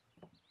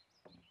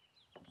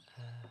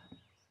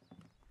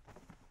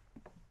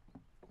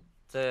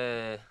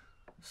这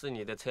是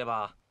你的车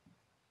吧？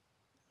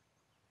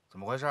怎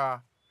么回事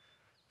啊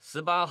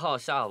？18号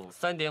下午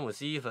3点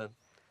51分，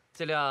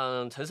这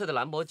辆橙色的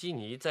兰博基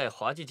尼在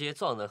华记街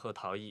撞人后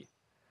逃逸。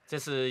这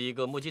是一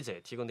个目击者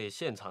提供的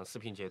现场视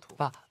频截图。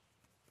爸，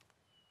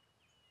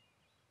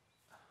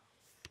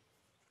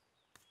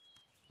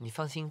你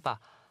放心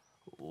吧，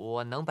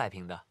我能摆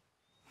平的。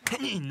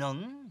你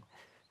能？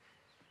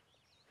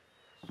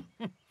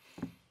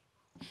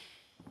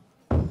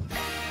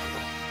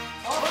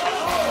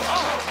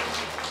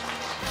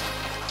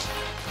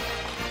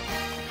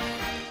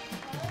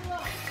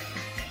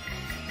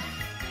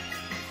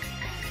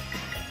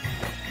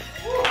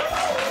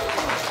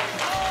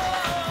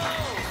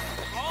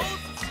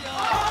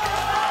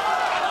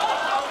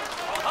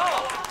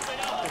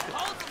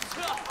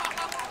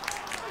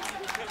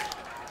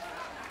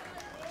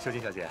秀晶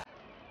小姐，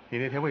你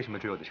那天为什么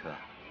追我的车？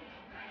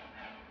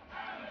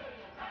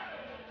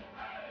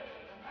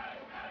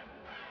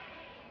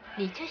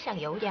你车上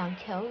有2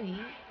条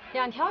鱼。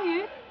2条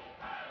鱼？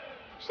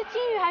是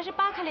金鱼还是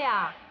巴克利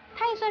亚？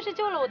它也算是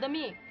救了我的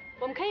命，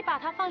我们可以把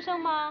它放生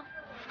吗？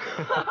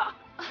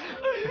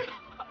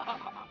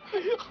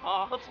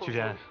徐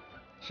真，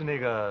是那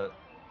个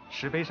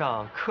石碑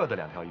上刻的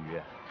2条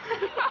鱼。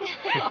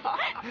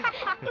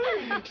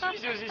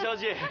秀晶小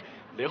姐，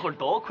那会儿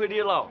多亏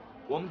你了。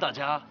我们大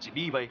家敬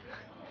你一杯，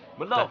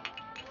闷了。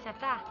小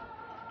大，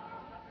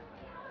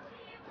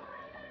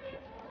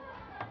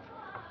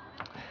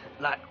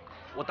来，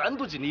我单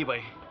独敬你一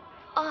杯。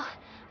啊，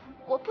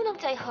我不能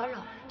再喝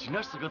了。今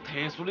天是个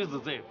特殊的日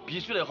子，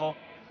必须得喝，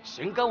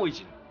先干为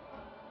敬。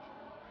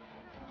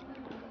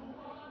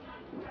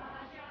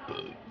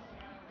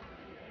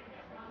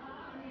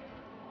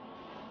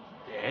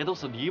这都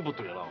是你不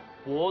对了，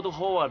我都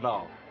喝完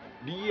了，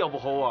你要不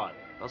喝完，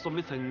那是我们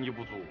的诚意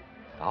不足。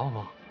打我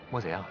吗？莫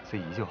这样，随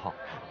意就好。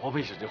我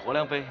没事就喝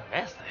2杯，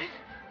没事。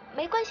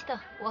没关系的，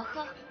我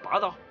喝。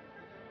霸道。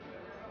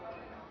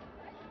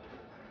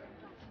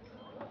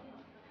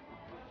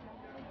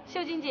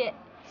秀晶姐，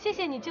谢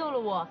谢你救了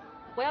我，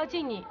我要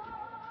敬你。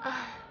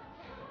啊。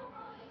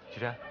徐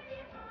真，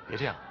别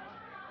这样。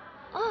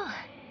哦，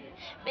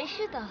没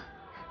事的，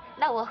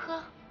那我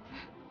喝。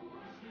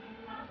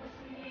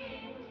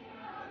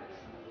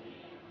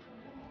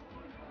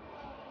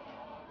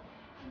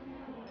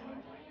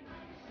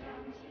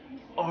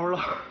饿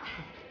了。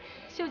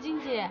秀晶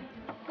姐，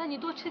那你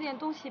多吃点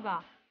东西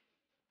吧。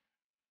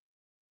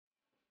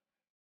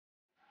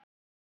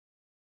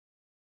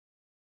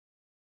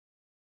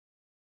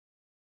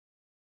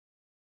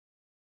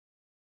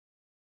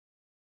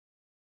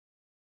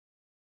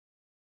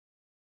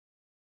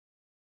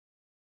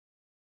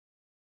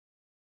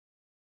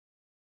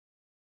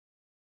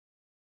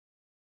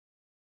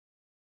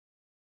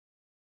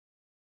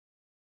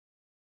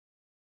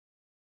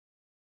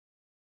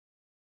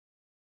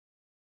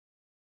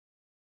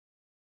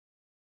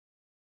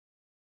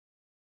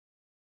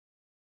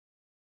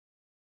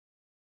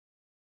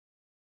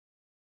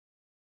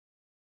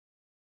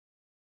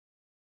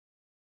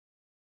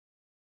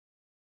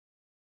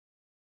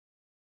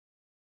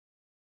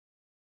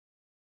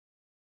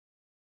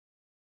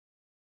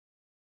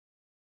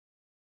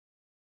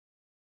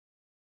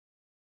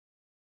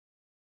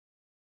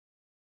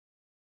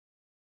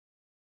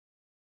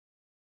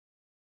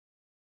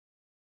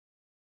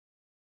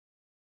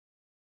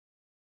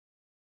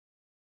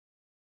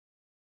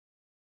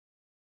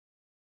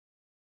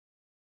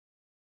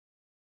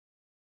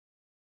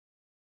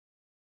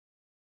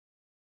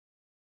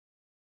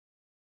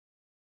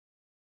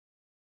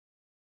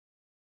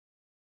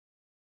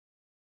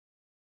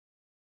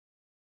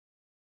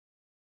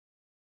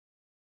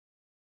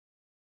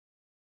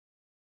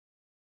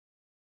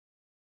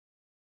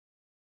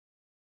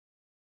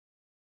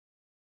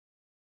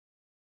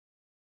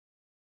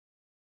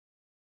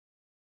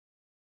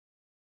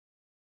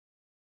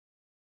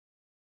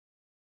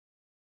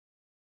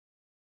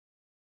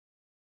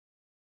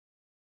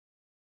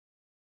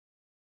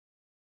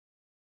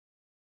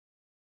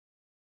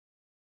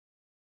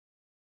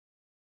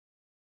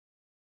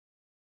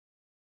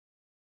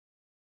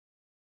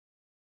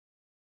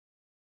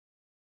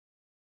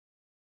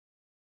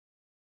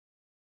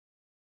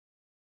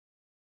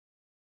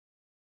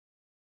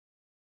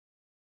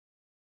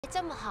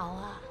这么好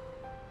啊！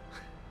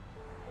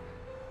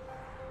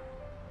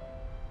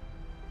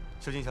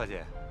秀晶小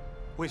姐，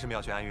为什么要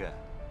去安岳？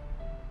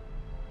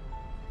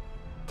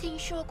听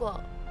说过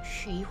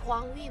徐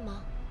黄玉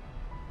吗？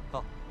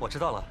哦，我知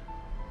道了。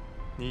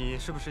你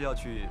是不是要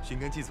去寻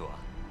根祭祖啊？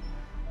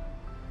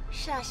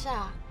是啊是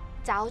啊，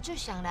早就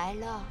想来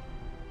了，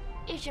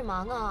一直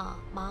忙啊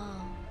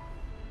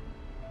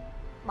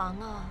忙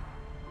啊。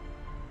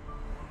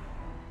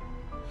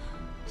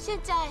现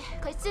在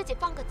可以自己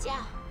放个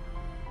假，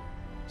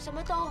什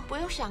么都不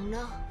用想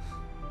了。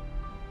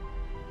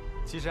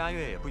其实安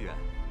岳也不远，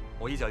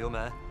我一脚油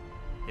门，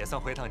也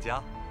算回趟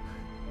家。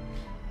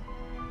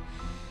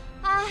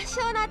아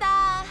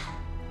시원하다.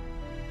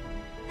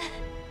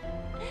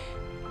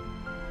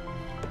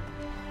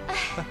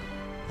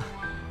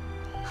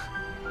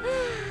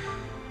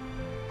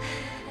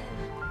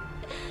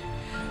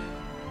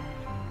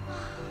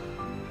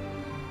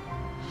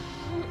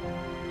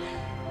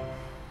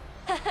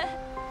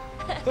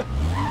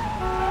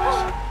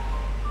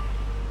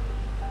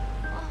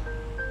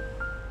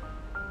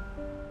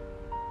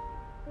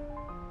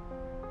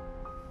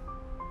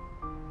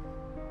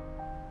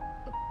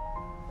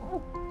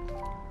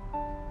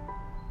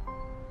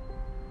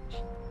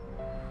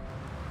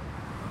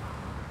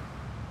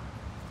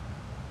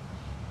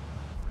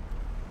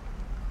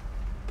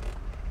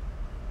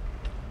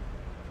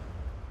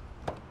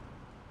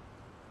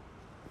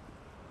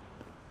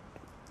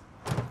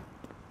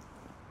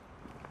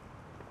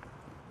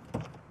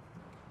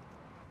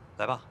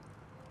来吧。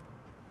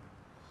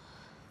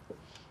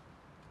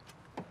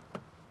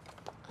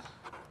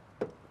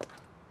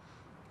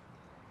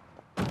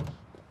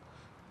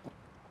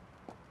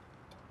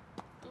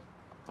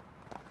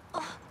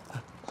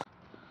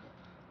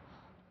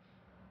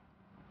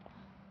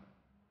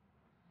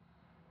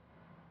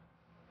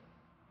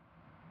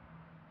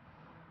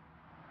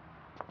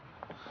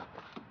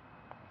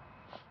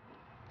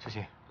秋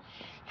金，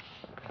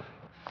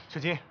秋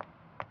金，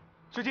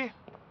秋金。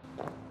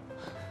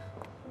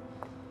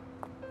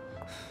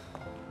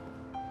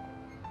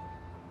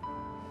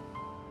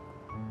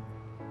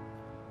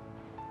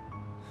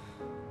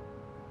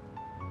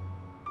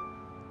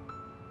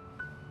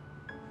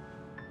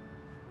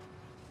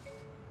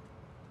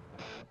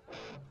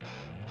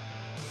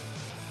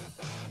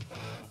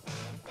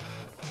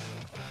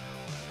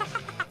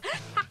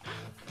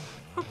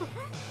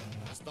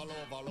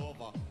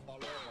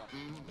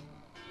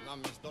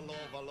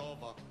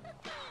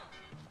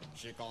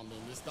 She call me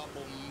Mr.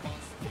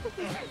 Bombastic,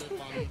 me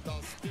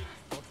fantastic.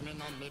 Touch me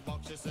on me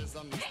back, she says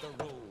I'm Mr.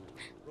 Romantic.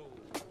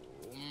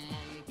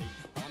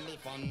 I'm me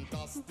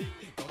fantastic.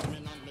 Touch me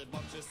on me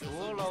back, she says I'm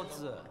多老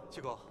子，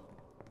七哥，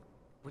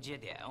不接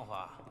电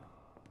话，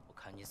我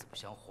看你是不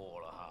想活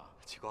了哈。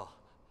七哥，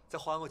再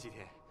缓我几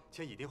天，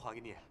钱一定还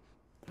给你。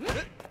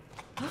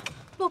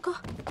洛哥，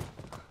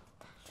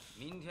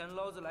明天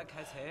老子来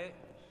开车。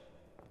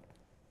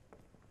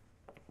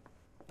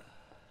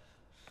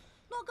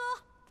洛哥。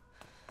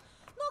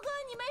 洛哥，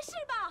你没事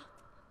吧？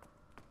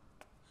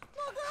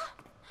洛哥，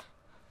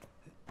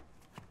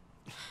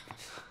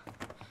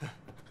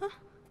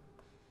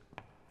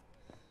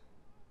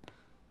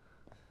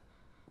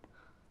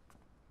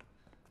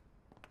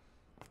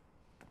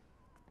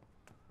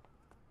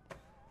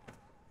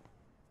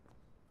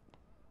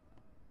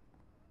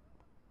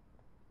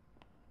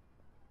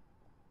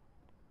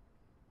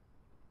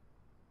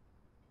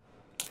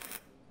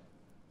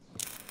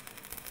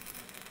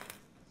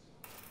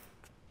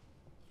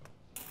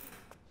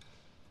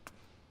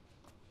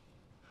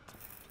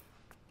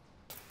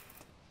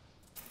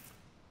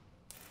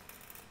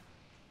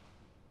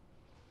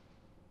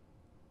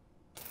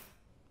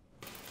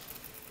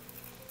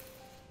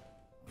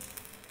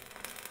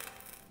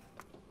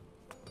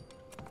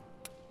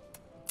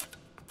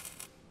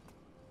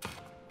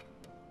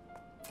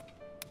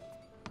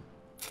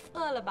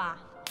饿了吧？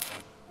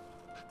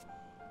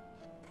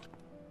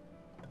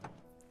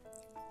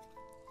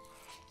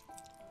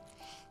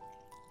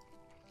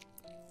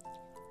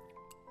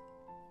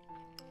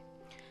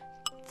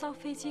造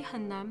飞机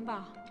很难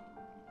吧？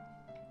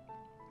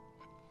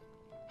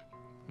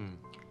嗯。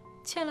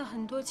欠了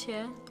很多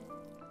钱。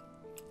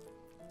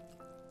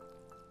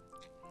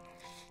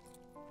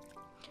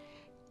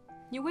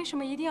你为什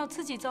么一定要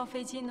自己造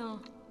飞机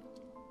呢？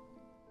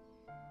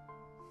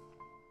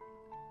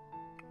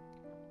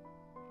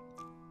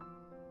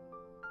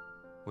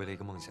 为了一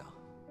个梦想，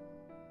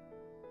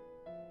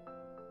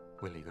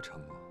为了一个承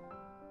诺。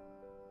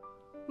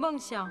梦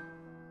想、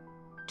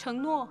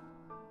承诺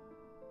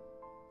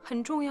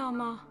很重要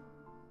吗？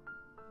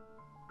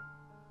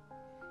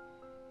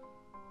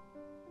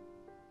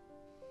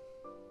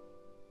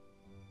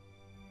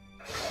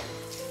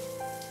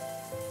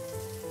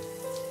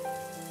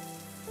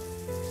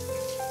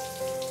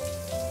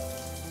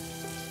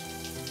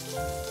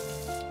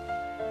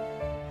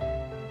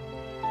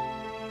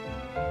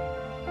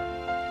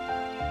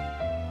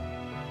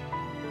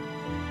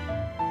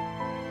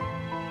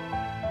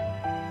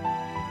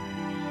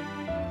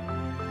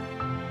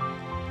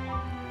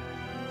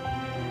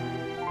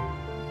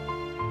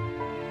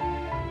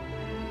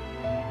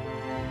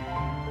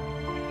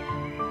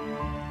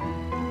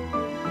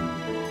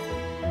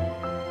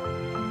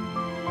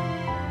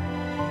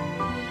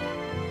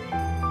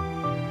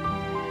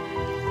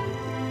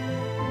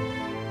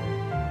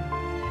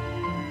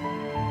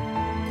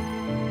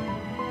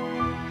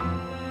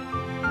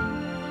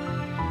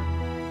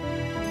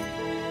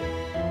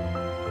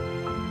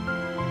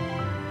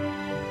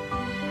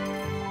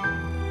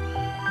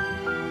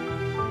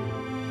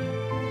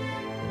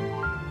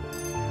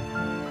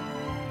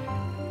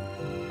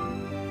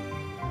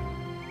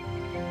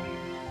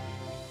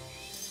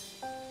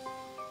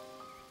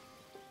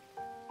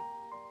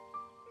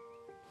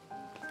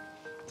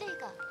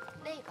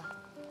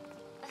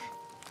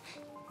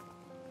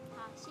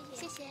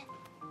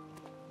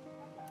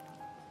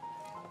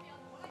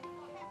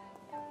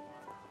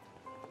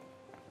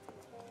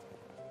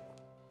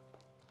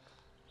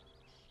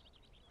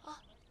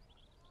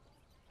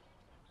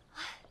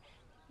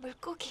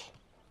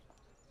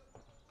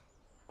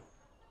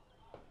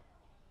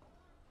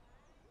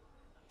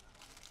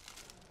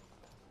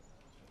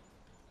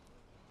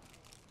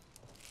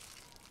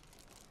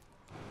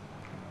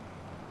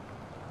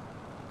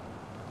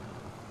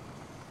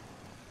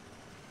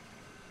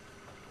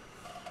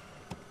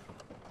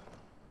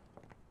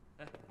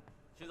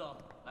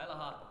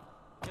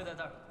就在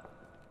这儿。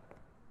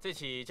这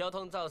起交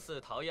通肇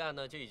事逃逸案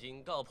呢就已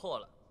经告破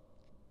了。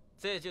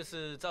这就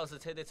是肇事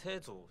车的车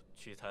主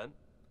曲成，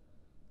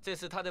这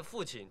是他的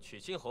父亲曲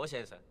庆和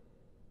先生。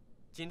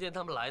今天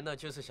他们来呢，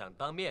就是想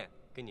当面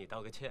跟你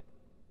道个歉。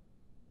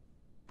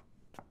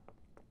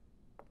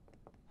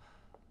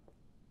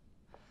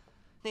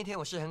那天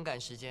我是很赶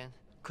时间，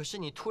可是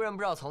你突然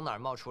不知道从哪儿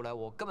冒出来，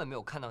我根本没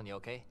有看到你。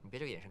OK， 你别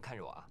这个眼神看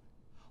着我啊！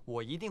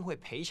我一定会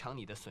赔偿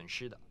你的损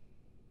失的。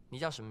你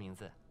叫什么名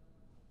字？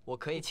我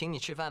可以请你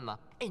吃饭吗？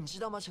哎，你知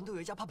道吗？成都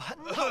有一家 pub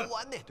很好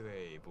玩呢。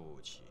对不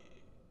起，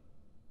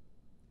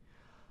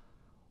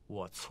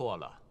我错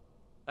了。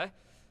哎，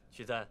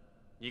徐峥，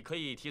你可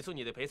以提出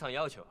你的赔偿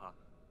要求啊。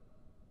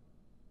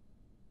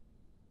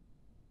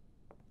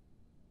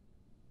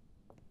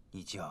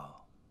你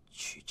叫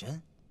曲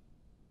真？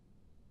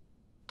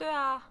对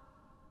啊。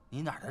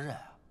你哪儿的人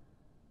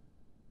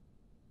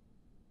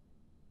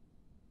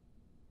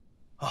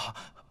啊？啊，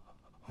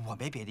我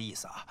没别的意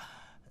思啊。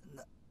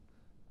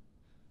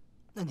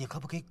那你可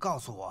不可以告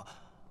诉我，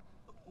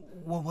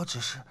我只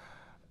是……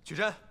曲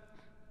真，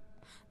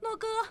诺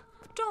哥，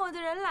撞我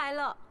的人来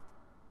了。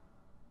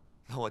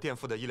那我垫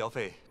付的医疗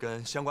费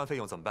跟相关费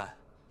用怎么办？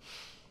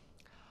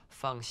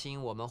放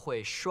心，我们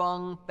会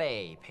双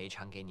倍赔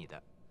偿给你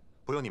的。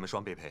不用你们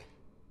双倍赔，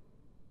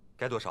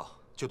该多少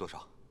就多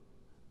少。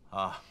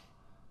啊，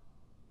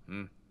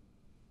嗯。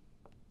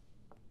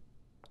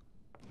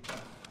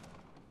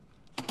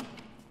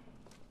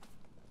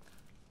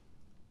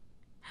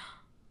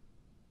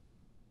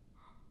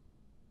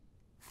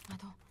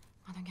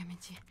我don gami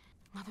ji,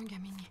我don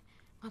gami ni,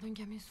我don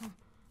gami sum,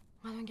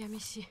我don gami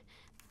si,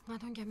我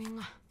don gami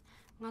nga,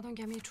我don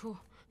gami chu,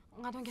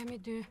我don gami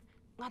du,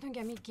我don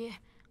gami ge,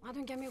我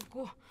don gami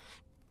gu,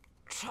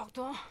 chok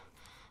don。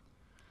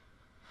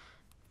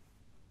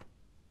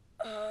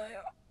哎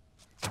呀，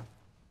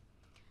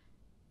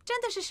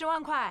真的是10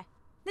万块，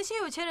那些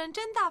有钱人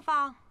真大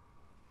方。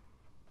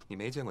你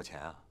没见过钱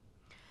啊？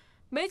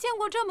没见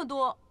过这么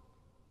多。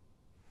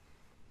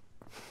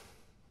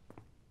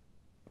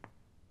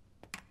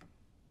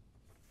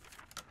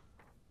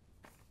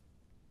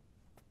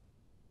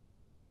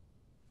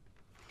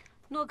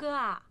诺哥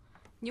啊，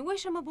你为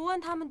什么不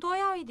问他们多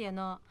要一点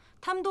呢？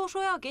他们都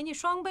说要给你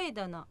双倍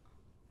的呢。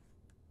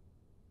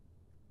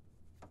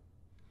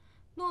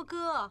诺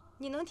哥，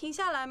你能停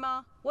下来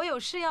吗？我有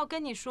事要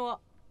跟你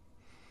说。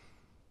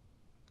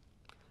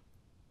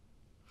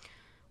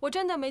我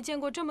真的没见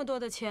过这么多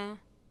的钱，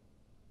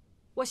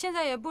我现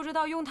在也不知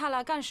道用它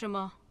来干什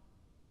么。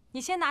你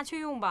先拿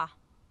去用吧。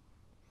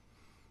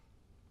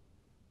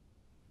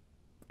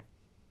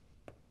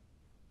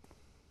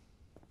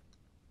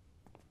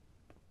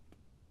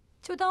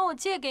就当我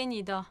借给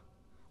你的，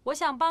我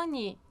想帮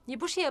你，你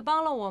不是也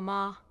帮了我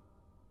吗？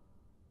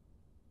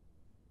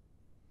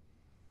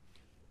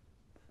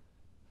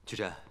曲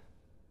真，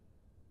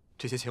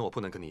这些钱我不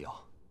能跟你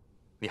要，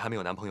你还没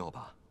有男朋友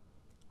吧？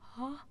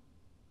啊？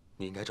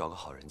你应该找个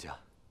好人家，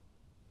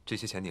这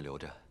些钱你留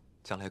着，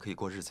将来可以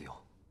过日子用。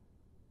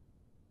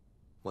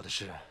我的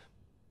事，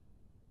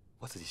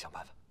我自己想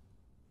办法。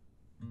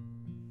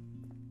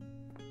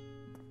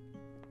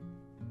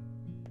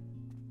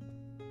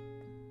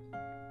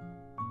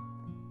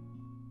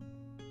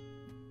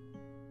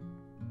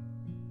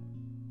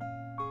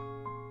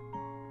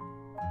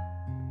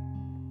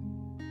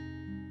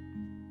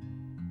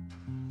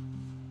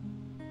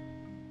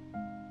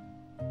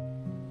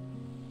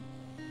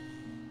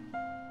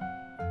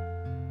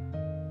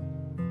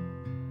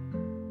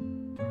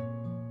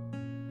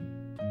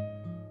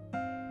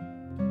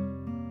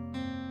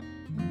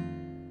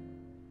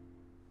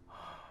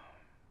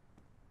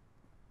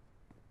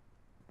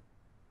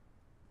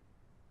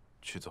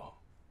曲总，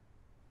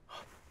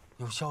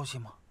有消息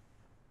吗？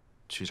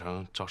曲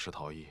成肇事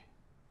逃逸，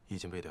已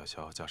经被吊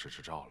销驾驶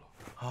执照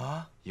了。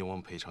啊！因我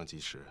们赔偿及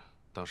时，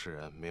当事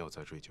人没有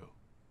再追究，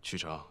曲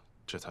成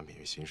这才免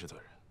于刑事责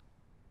任。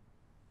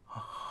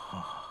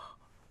啊！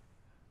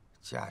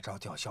驾照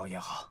吊销也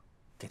好，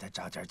给他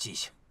长点记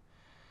性。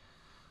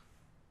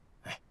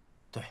哎，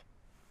对，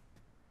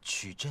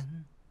曲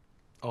真。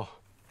哦，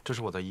这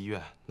是我在医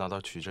院拿到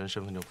曲真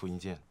身份证复印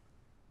件。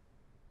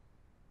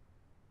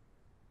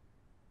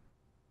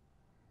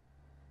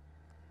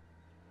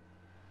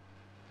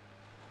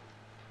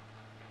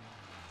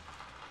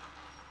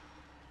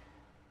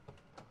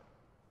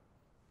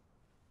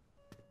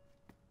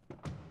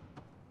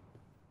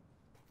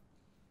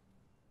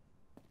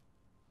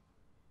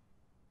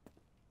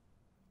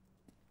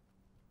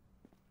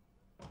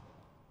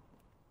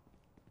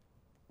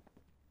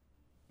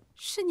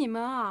是你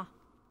们啊？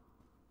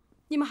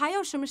你们还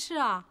有什么事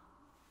啊？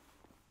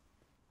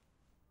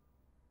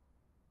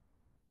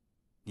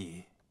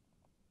你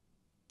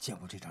见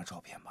过这张照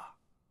片吧？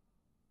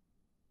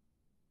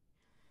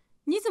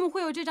你怎么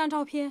会有这张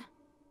照片？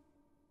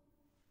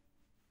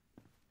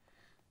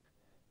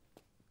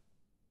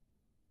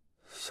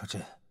小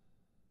珍，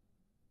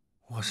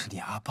我是你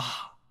阿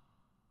爸。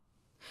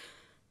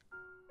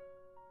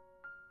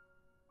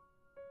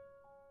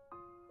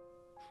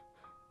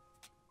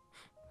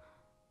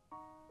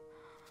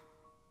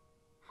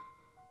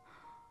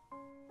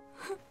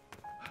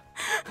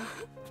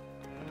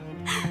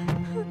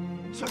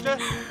小珍，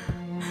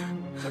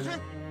小珍，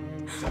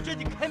小珍，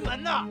你开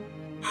门呐！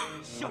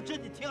小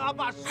珍，你听阿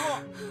爸说。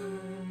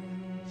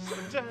小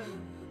珍，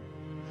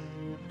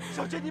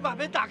小珍，你把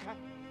门打开，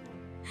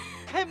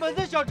开门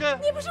呐，小珍。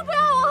你不是不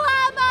要我和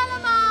阿爸了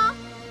吗？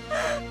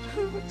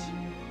对不起，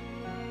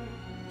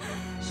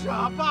是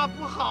阿爸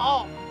不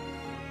好，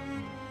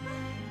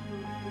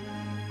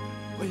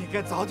我应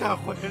该早点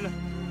回来。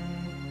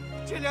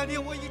这2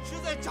年我一直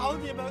在找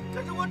你们，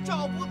可是我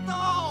找不到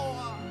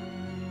啊。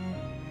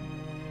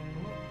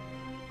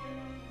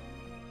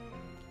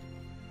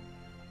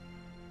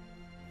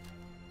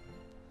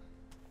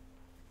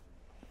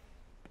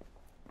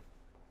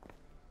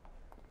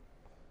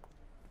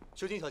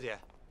秀晶小姐，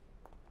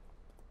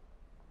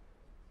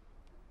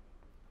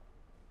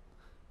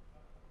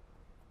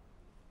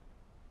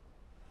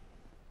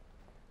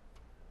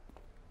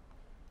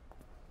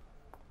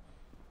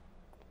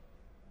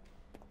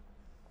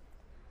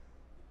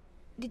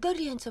你的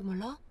脸怎么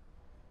了？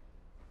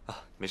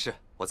啊，没事，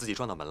我自己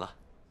撞到门了。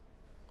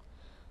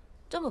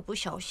这么不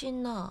小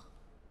心呢？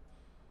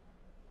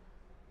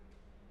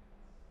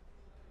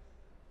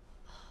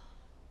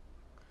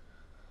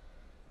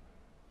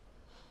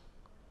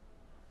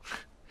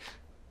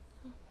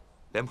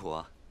脸谱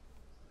啊？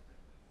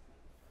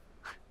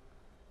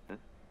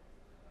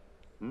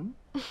嗯？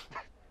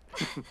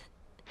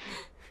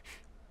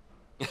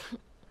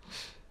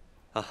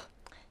啊，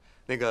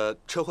那个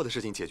车祸的事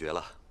情解决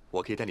了，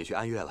我可以带你去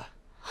安岳了。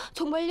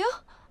 정말요?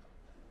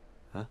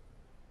 啊？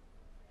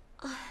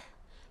哎，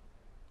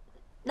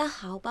那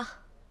好吧。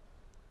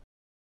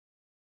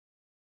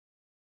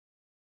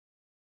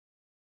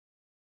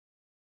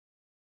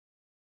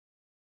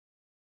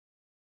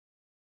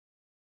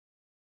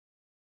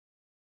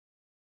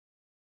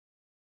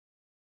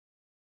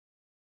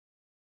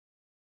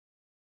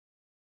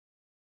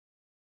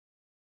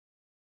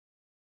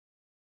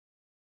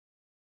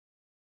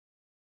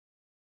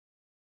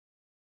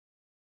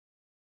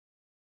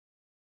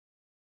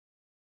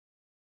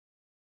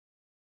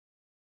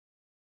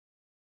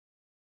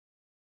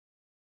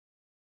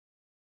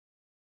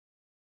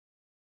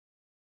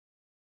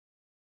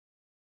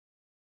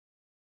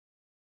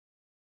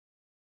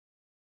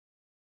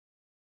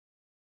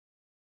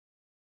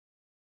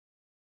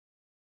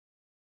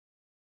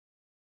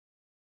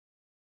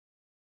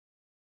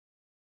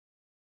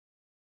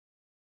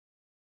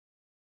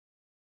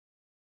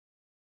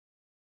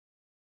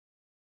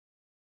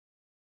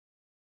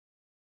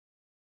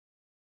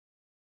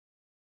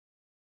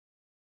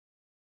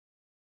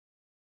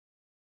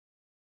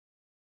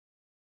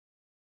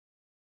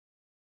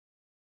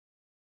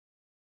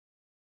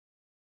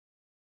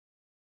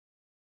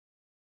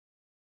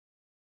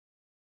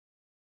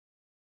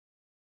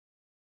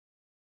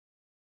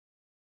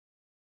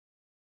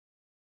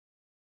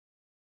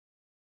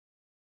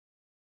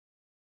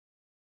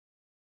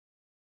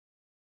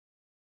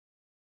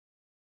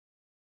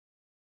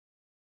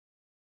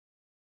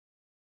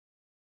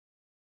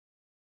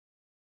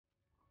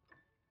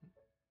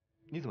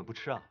 你怎么不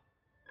吃啊？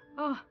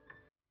哦，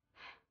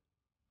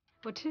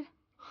不吃。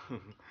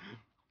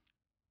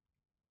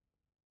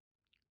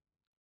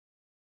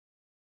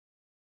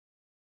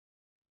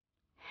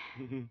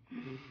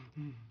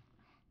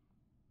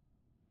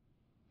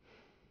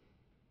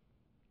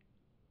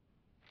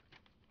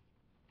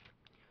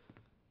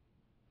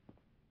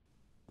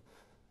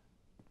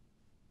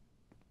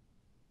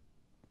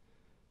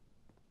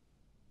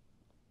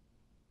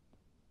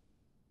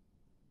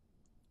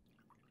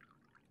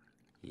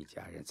一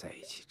家人在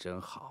一起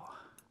真好啊！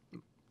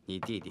你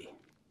弟弟，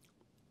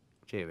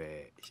这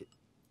位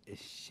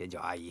先叫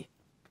阿姨。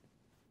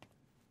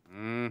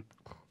嗯。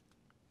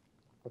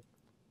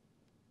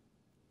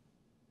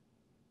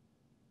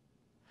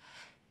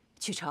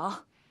曲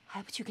成，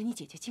还不去给你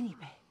姐姐敬一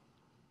杯？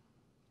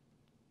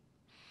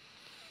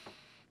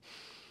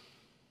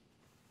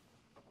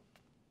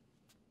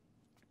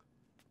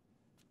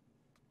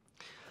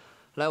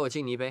来，我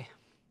敬你一杯。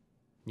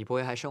你不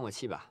会还生我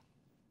气吧？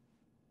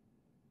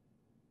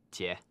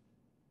 姐，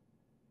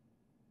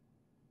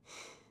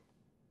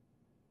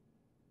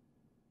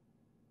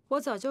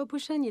我早就不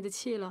生你的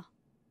气了。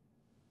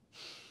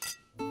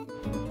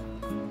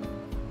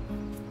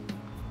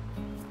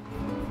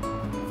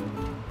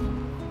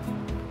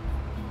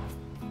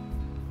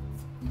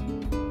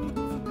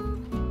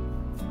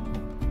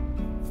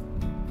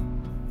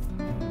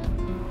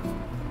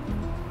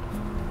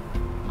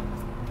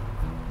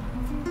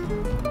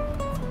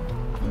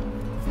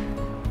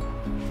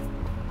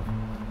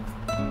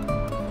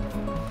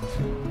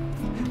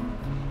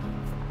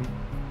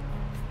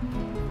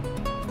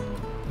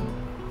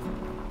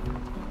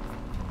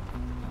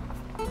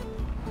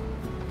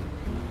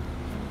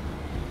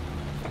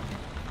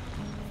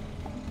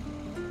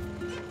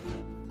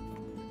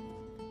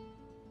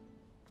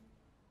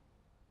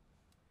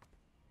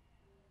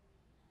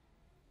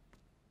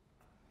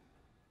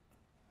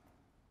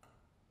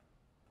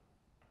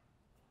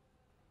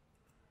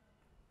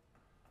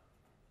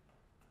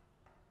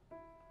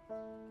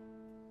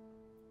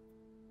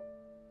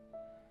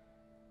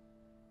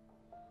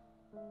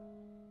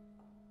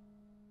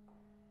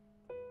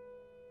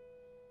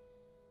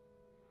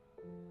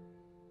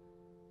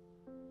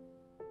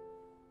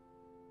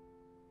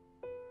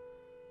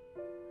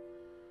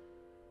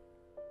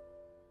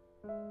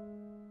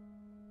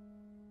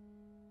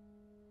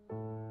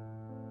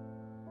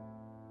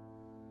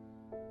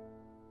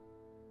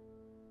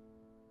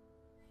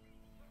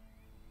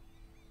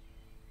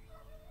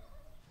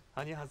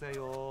喊你下噻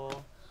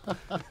哟。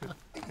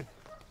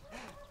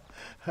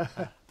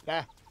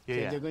来，爷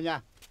爷姐姐姑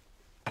娘，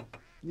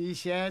你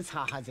先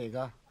尝下这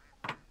个。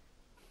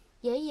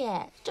爷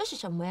爷，这是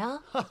什么呀？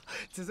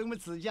这是我们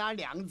自家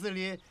酿制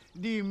的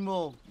柠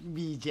檬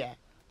蜜饯。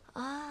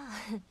啊。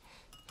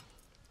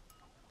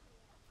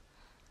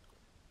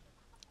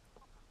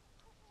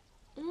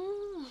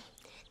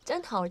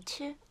真好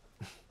吃。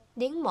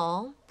柠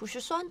檬不是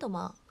酸的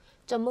吗？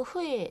怎么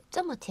会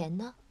这么甜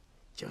呢？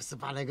就是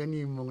把那个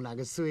柠檬那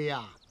个水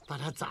啊，把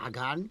它榨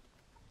干，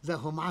然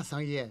后马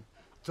上也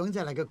装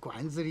在那个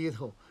罐子里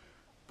头，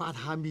把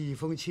它密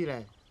封起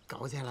来，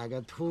告在那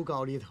个土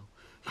膏里头。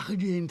那个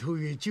年头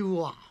越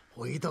久啊，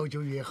味道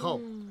就越好。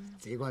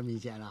这罐蜜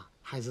饯啊，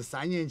还是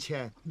3年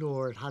前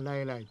罗儿他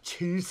奶奶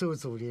亲手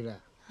做的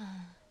呢。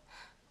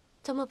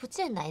怎么不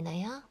见奶奶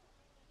呀？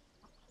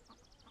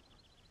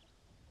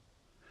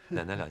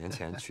奶奶2年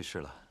前去世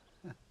了。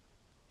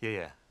爷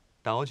爷，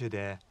但我觉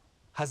得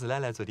还是奶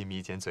奶做的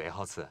蜜饯最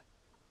好吃。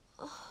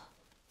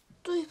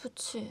对不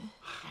起。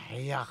哎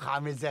呀，哈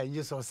妹仔，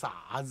你说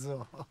啥子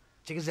哦？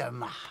这个人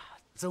嘛，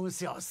总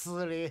是要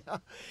死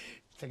的。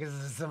这个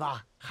日子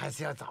嘛，还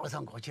是要照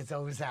常过去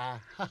走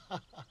噻。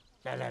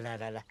来，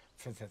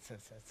吃。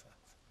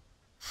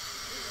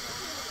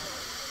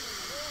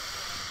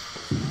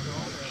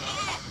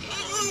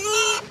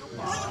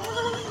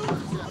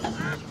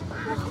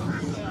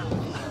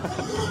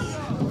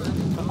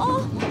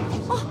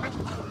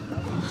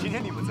今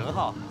天你们真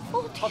好，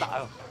好大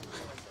哟。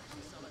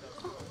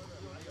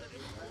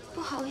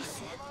不好意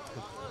思。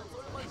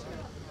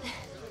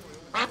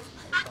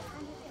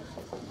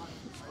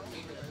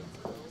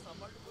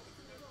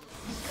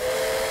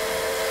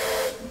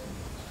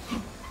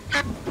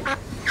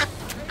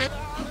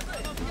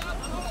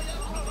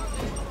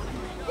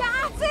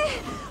鸭子，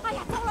哎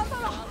呀，走了，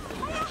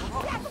哎呀，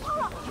鸭子跑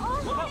了，哦，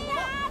鸭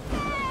子，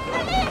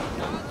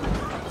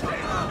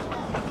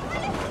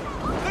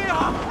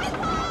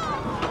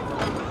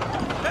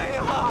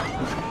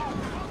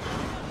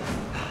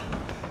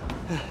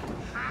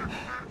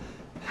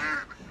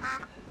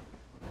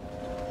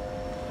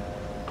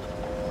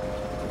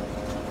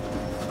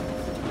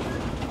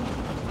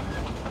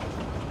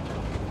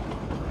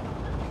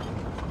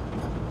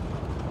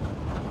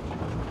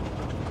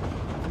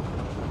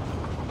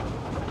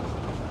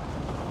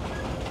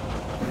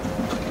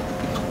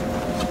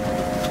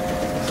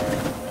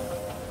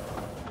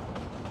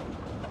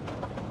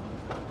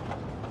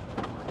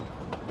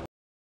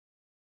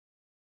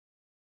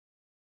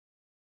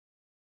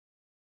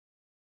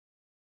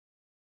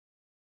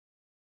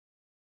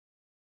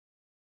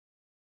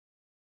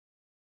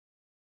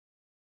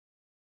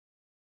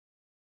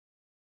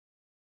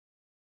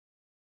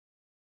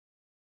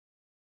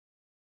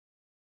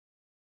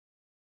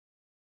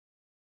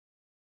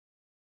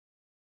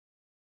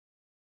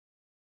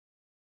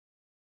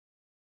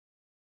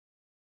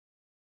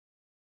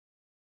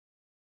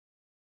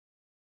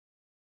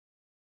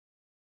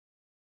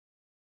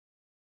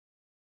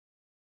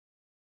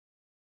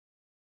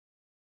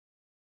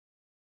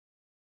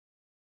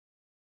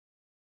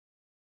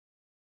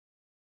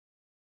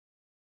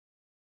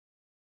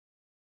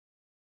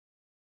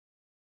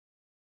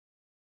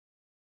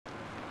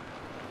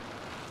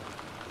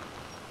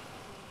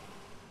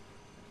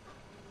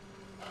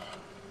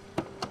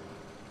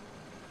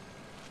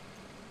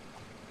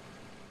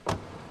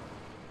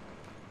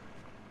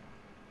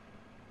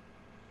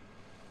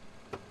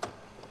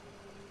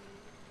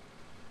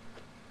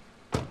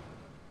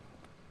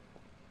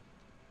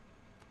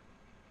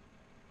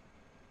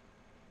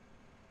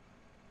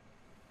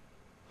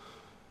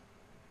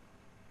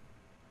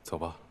走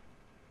吧。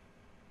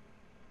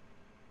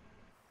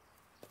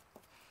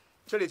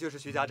这里就是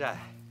徐家寨。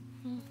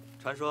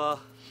传说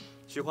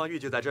徐晃玉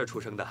就在这儿出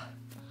生的。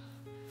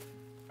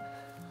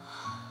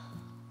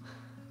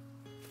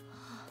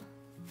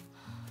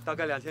大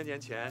概2000年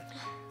前，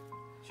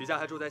徐家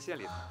还住在县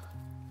里头，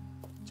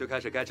就开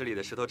始盖这里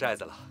的石头寨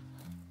子了。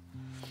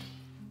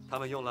他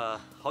们用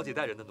了好几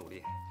代人的努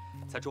力，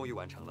才终于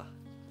完成了。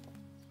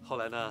后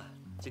来呢，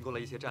经过了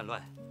一些战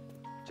乱，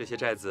这些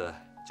寨子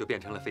就变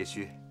成了废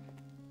墟。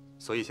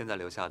 所以现在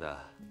留下的，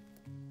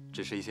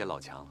只是一些老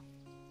墙。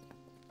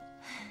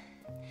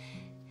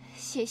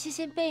谢谢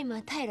先辈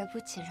们，太了不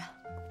起了。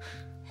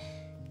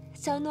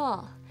小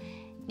诺，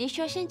你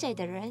说现在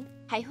的人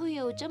还会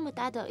有这么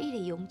大的毅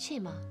力勇气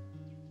吗？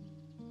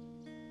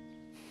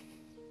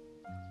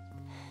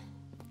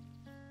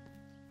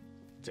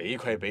这一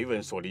块碑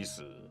文说的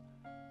是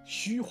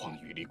徐晃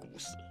玉的故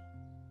事。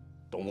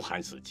东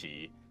汉时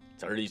期，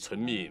这儿的村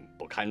民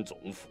不堪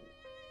重负，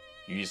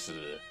于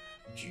是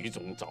聚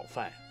众造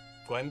反。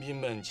 官兵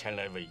们前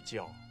来围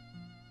剿，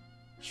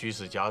徐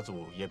氏家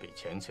族也被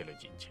牵扯了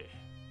进去。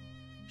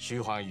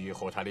徐晃玉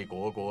和他的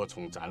哥哥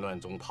从战乱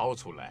中跑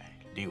出来，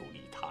流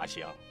离他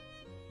乡。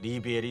离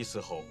别的时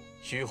候，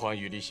徐晃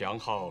玉的相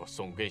好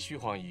送给徐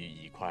晃玉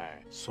一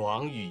块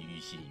双玉玉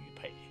心玉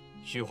佩。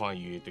徐晃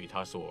玉对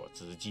他说，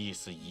自己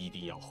是一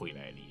定要回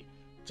来的。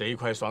这一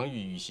块双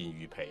玉玉心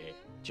玉佩，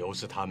就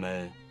是他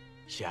们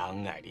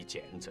相爱的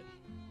见证。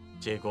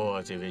结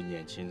果这位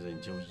年轻人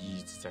就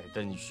一直在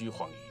等许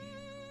晃玉，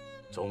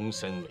终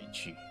身未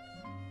娶，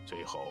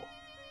最后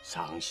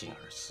伤心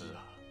而死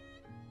啊！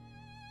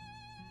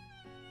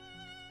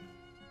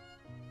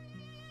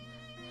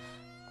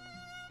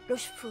罗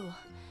师傅，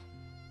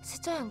是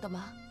这样的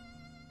吗？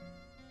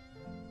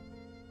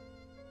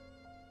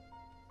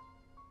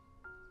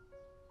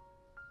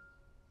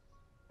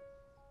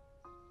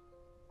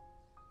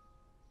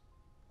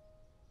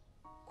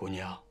姑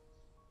娘，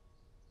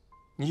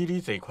你的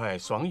这块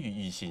双玉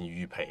一心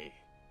玉佩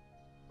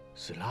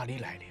是哪里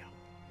来的呀？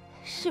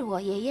是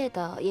我爷爷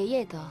的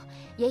爷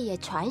爷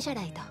传下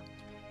来的。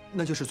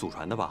那就是祖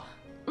传的吧？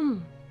嗯。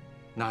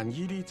那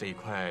你的这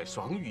块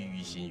双玉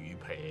一心玉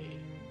佩，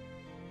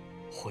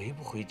会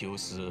不会就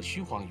是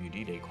许晃玉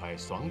的那块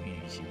双玉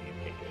一心玉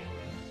佩？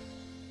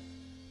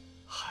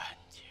汉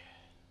奸！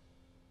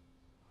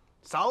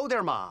少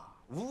点嘛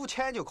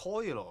，5000就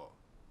可以了。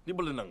你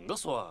不能恁个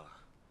说啊！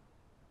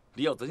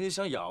你要真心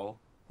想要，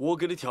我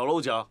给你跳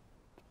楼价。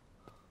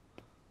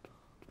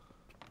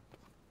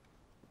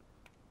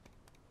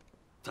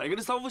再给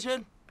你少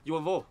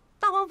5000，15000。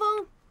大黄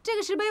蜂，这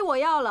个石碑我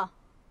要了。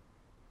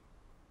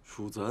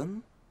淑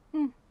珍，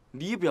嗯，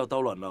你不要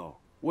捣乱了，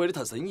为的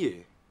谈生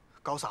意。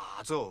搞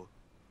啥子哦？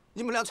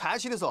你们俩串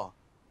起的嗦？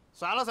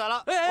算了，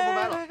我不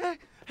买了。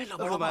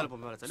老板，不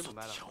买了，真的不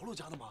买了。跳楼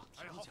价的嘛。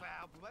哎呀，好烦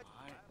啊，不买。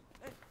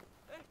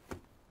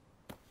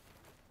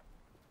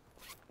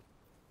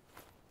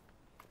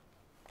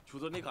淑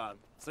珍，你看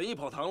生意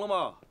泡汤了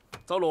嘛？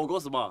找罗哥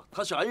是吧？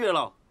他下月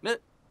了。你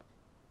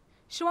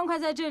10万块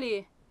在这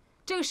里，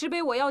这个石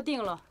碑我要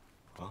定了。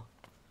啊？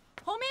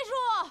洪秘书。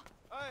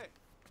哎，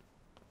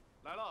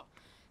来了。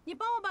你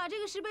帮我把这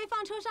个石碑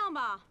放车上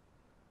吧。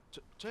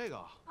这个。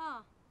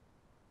啊。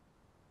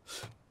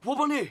我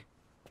帮你。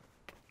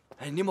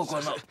哎，你莫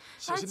管了。啊，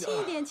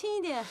轻一点，轻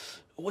一点。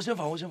我先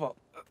放。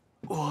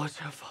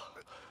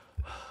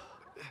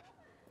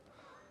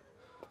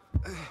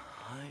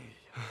哎呀。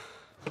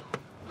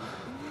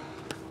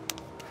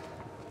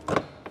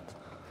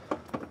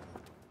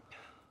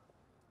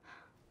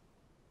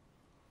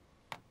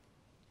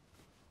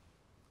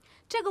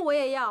这个我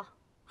也要。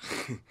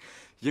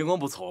眼光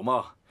不错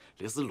嘛，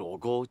那是罗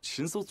哥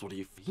亲手做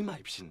的非卖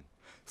品，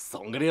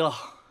送给你了。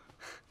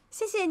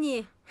谢谢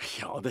你。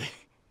要得。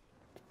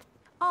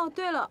哦，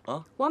对了，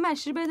我买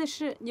石碑的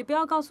事你不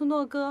要告诉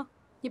诺哥，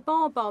你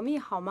帮我保密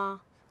好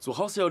吗？做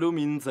好事要留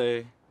名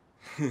字。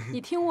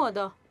你听我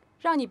的，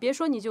让你别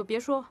说你就别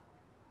说。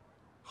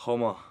好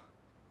嘛，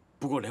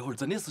不过那会儿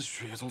真的是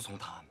雪中送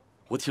炭，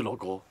我替罗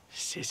哥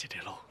谢谢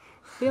你了。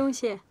不用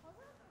谢。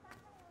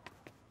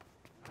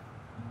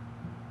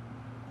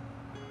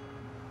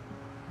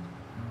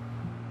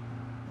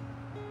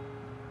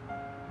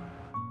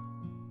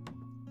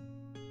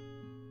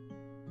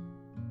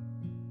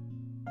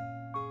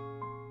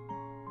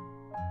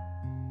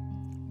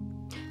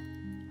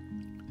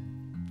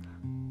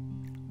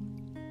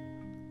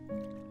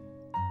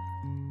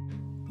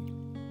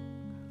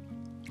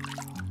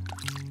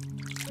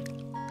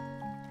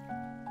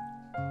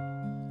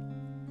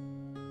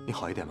你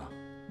好一点吗？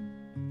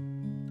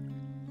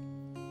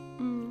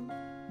嗯。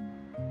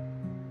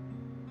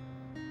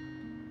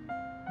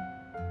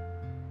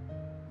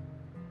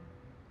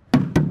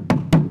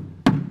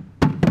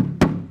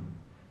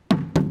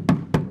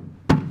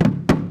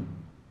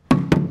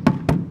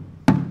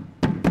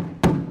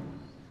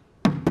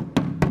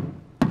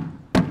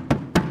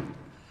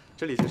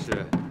这里就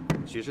是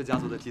许氏家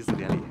族的祭祀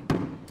典礼，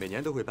每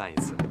年都会办一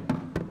次，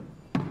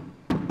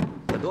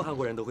很多韩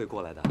国人都会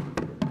过来的。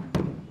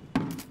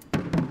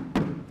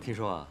听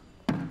说啊，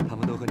他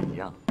们都和你一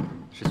样，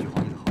是许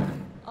晃玉的后人。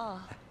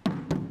哦。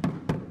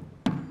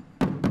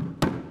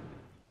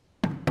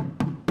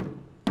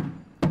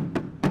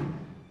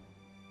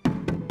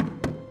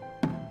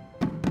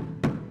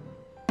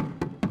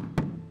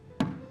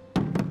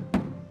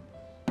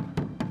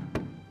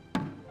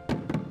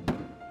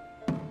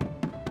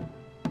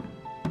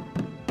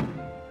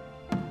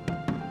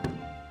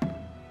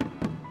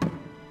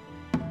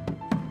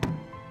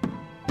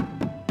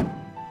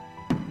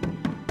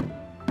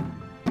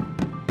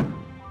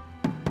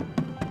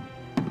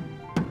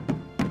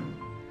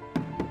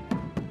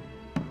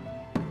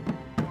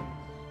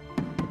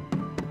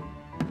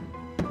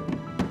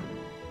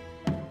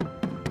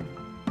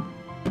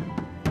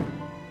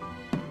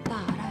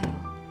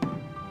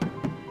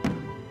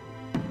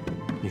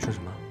你说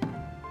什么？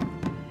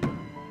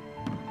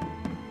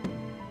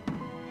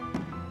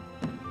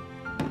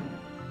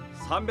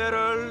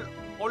삼배를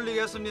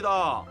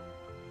올리겠습니다.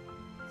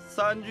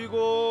 산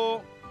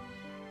쥐고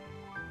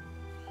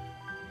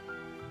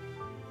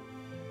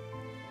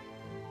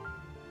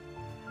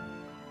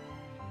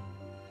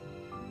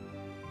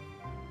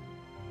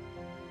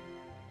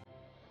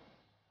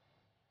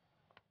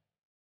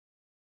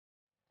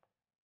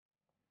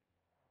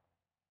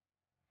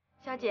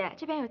小姐，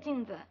这边有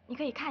镜子，你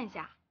可以看一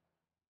下。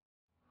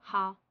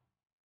好。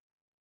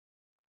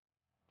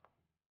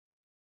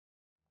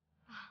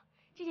啊，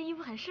这件衣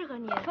服很适合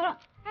你。错了，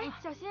哎，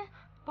小心。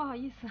不好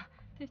意思，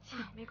对不起。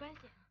没关系。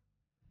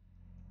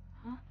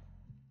啊，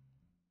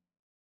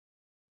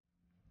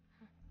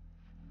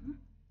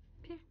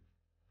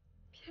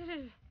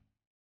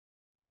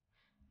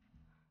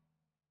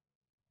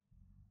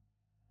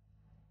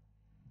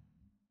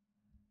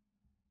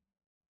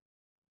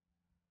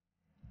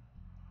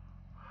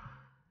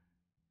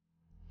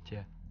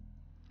姐，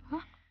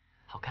啊，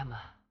好看吗？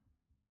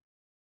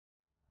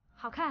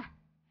好看，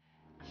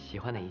喜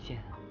欢哪一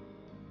件？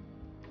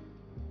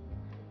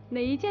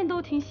哪一件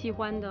都挺喜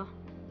欢的。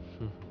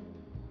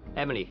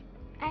Emily，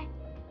哎，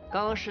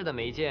刚刚试的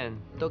每一件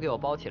都给我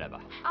包起来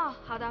吧。哦，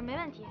好的，没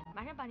问题，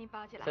马上帮您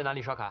包起来。在哪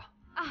里刷卡？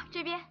啊，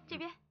这边。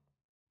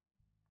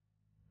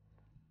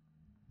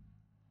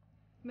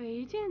每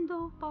一件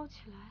都包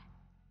起来。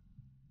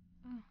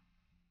嗯。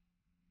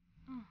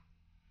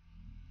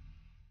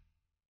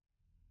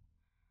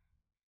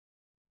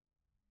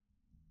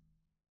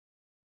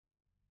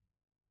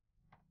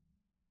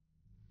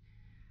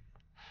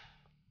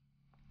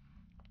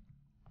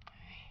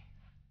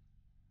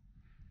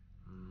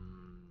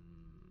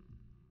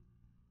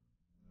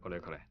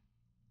过来。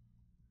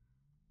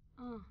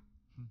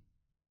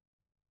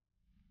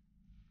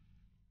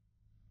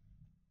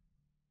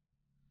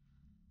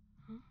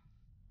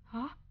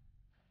啊？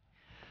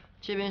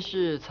这边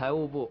是财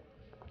务部，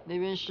那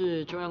边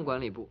是中央管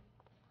理部。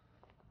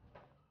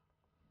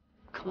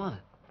Come on，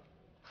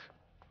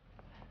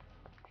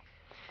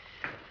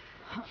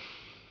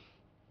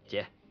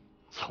 姐，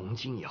从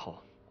今以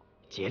后，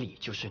节礼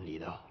就是你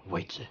的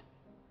位置。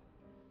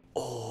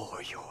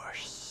All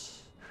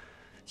yours。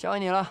交给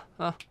你了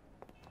啊。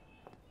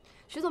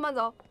徐总慢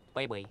走。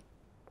喂。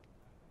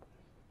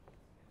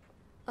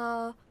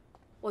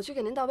我去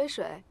给您倒杯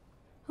水。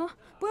啊，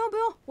不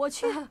用，我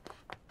去。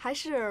还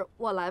是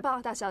我来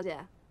吧，大小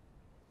姐。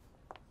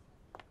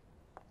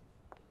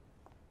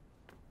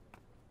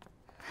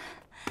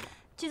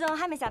徐总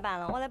还没下班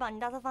呢，我来帮你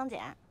打扫房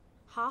间。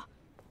好，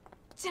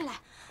进来。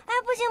哎，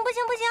不行，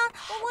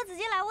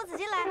我自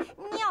己来。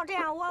你要这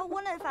样，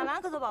我那饭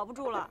碗可就保不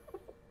住了。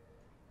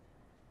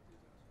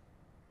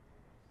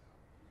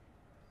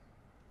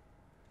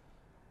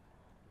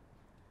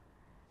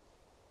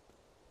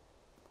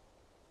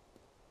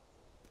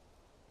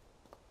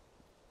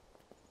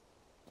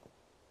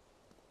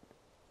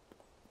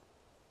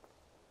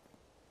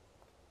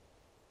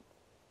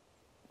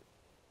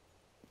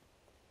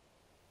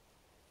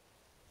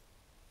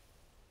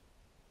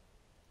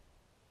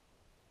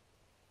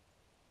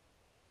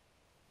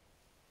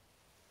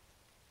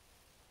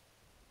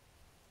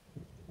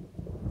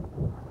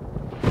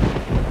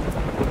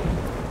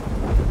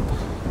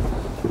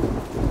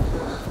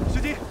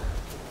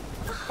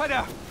快点！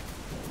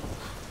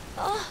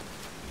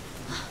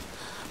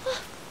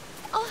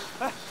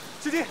哎，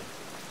司机！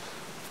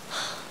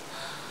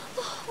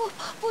我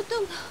不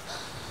动了，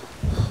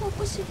我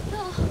不行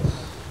了。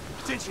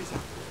坚持一下，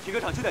停车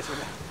场就在前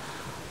面。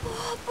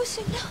我不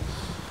行了。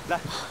来。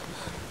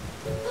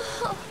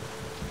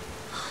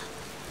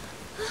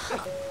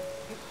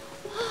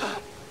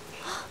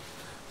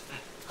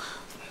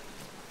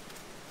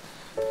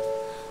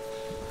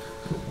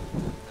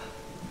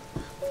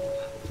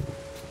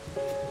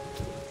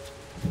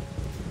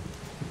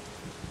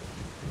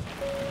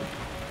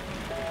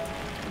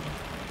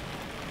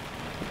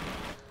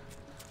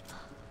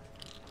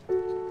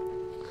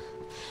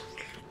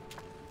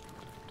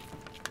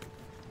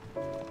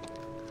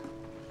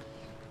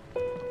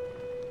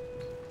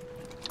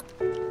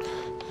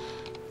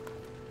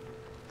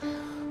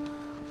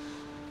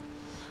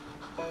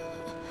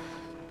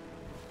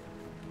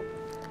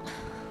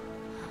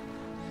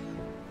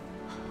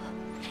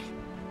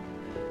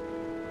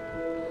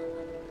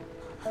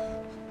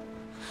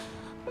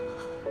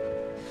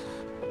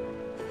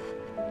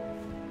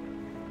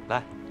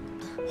来，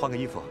换个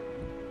衣服，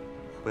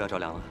不要着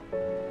凉了。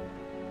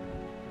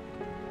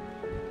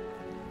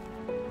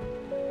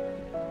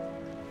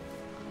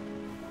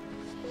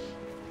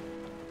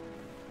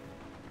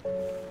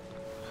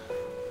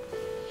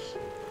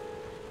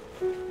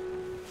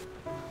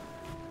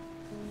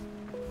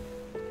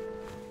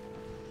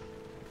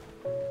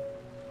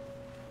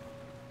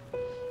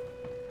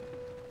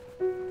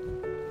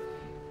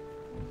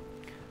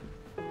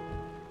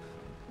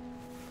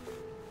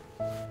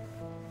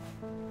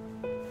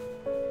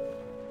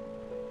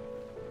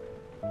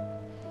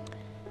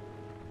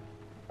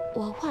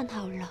我换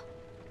好了。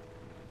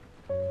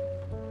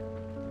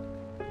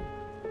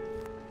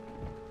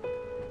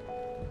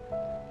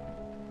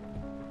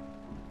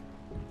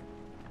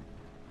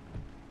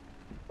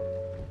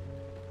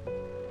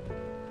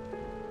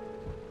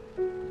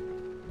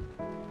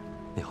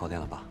你好点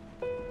了吧？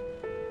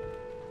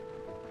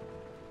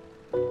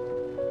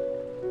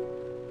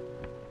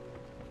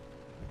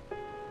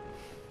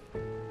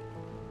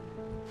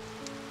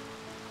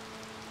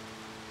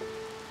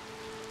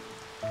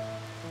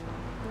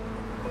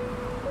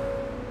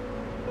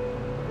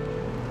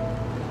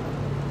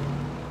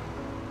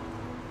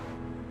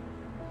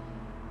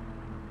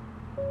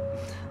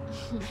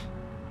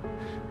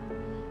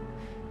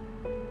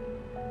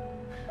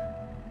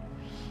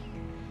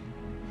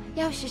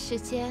要是时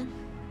间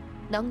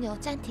能有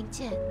暂停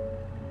键，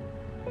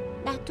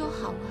那多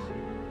好啊！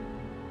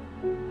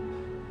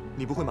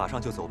你不会马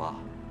上就走吧？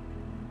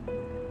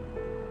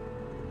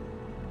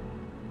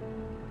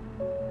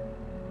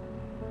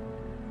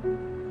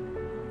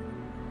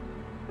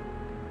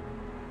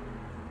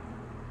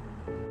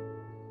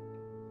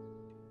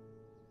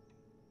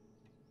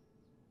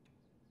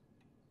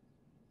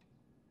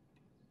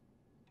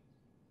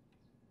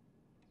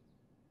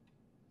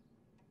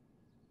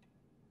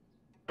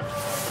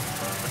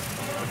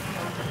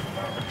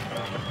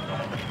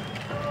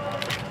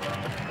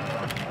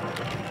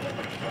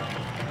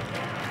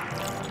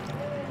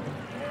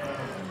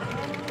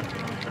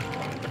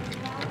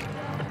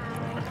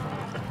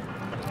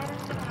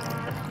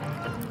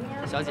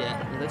小姐，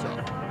你的酒。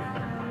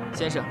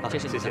先生，这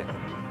是你的。谢谢。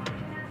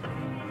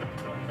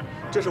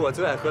这是我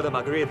最爱喝的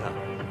Margarita，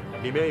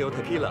 里面有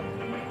tequila、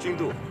君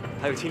度，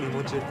还有青柠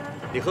檬汁，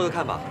你喝喝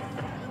看吧。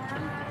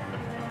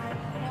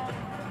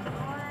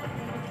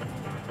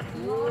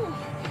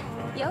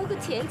有股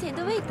甜甜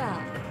的味道。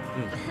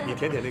你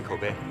舔舔那口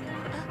碑。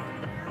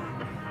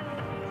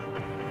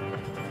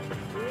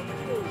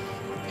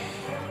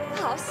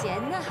好咸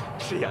呐！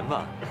是盐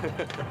吗？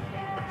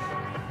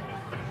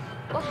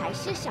我还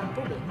是想不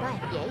明白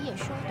爷爷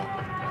说的，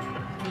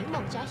柠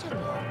檬加上油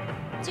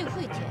就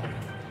会甜，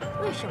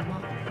为什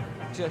么？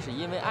这是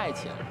因为爱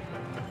情。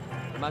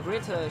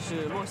Margarita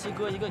是墨西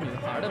哥一个女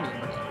孩的名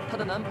字，她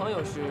的男朋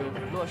友是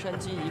洛杉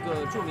矶一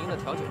个著名的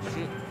调酒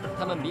师，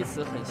他们彼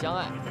此很相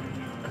爱。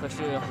可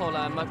是后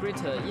来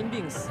Margarita 因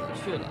病死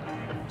去了，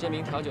这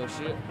名调酒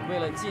师为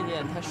了纪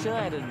念他深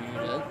爱的女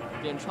人，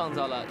便创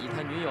造了以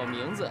他女友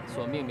名字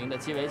所命名的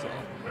鸡尾酒。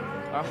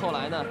而后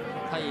来呢，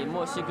他以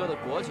墨西哥的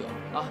国酒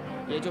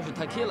也就是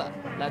tequila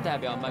来代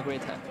表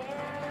Margarita，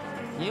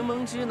 柠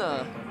檬汁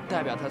呢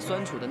代表他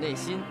酸楚的内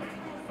心，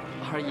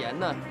而盐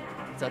呢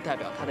则代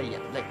表他的眼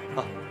泪。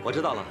我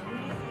知道了，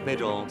那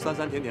种酸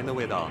酸甜甜的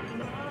味道，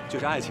就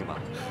是爱情嘛。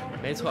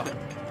没错。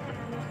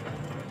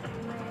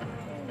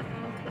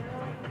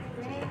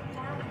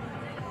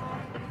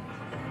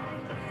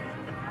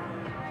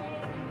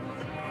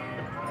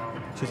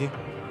秀清。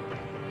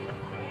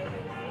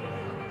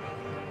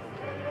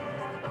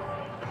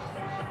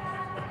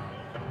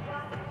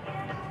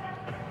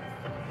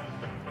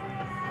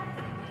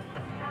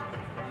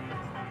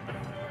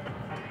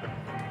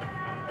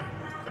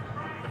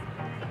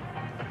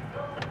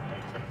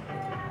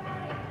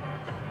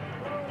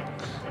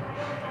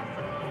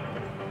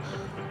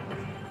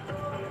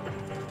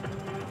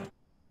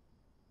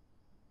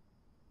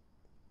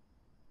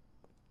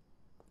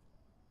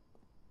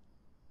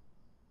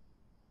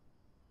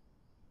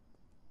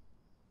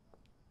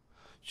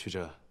曲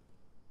珍，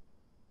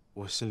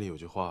我心里有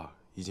句话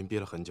已经憋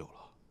了很久了。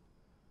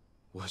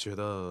我觉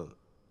得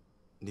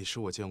你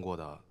是我见过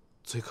的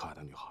最可爱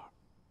的女孩。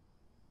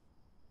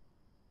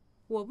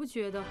我不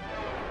觉得。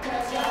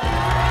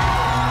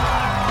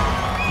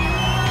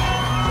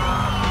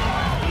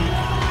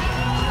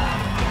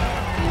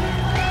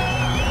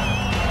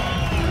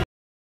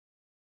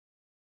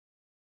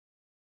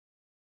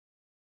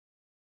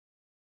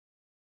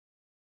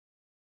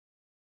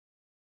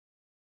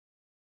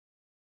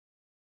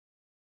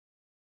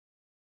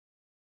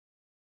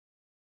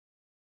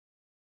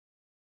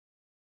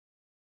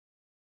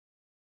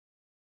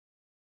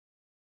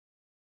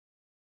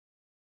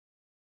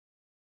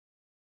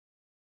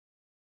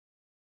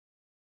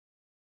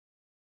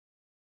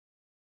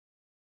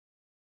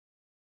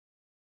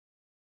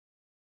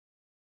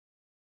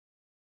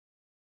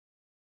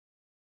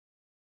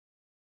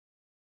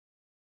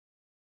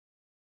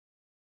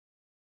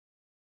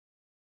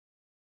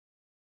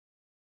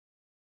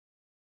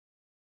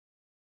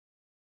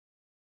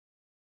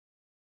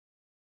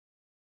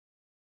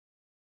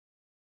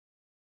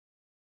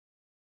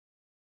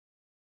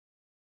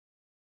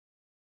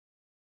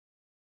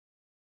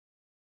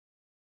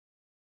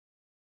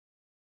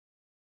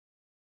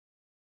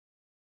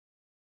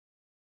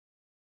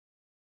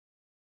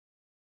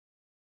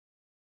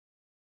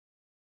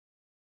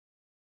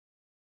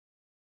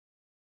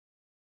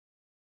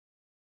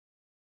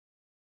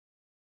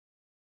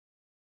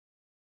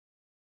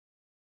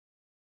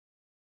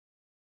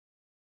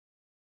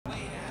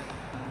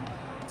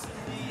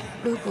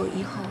如果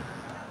以后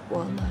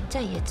我们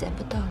再也见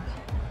不到了，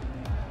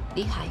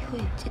你还会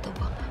记得我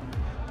吗？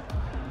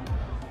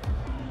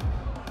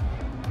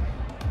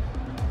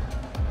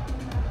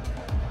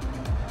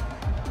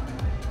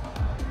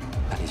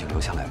那你就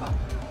留下来吧，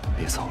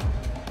别走了。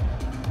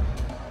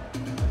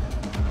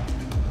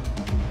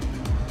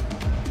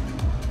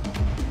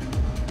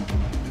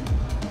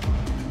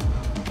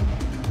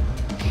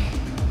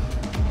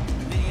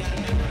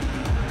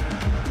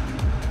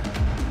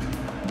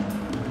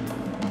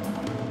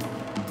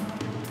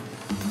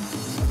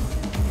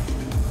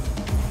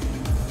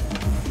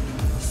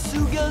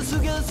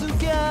苏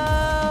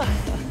哥，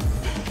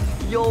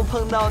又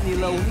碰到你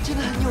了，我们真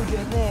的很有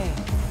缘呢。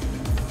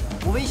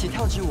我们一起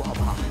跳支舞好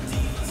不好？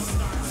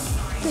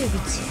对不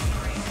起，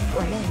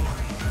我累了。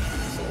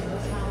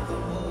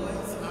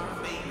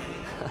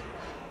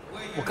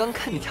我刚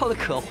看你跳的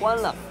可欢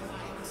了，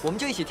我们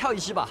就一起跳一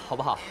支吧，好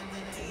不好？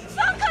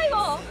放开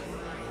我！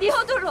你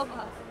好dur어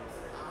봐。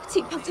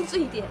 请放尊重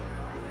一点。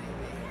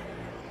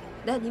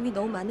난 이미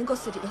너무 많은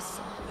것을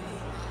잃었어.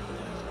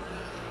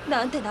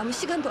 나한테 남은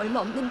시간도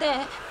얼마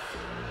없는데.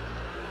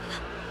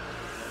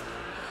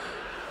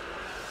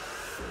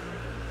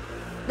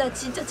 나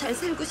진짜 잘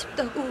살고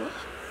싶다고,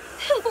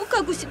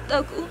 행복하고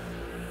싶다고.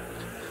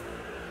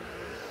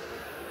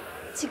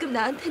 지금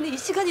나한테는 이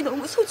시간이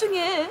너무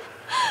소중해.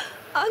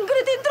 안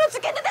그래도 힘들어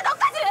죽겠는데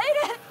너까지 왜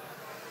이래?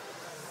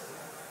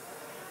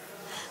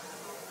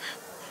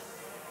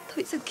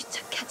 더 이상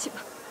귀찮게 하지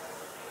마.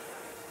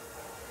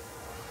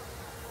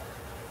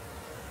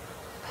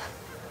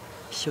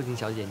 秀静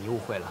小姐，你误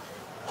会了，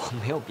我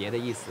没有别的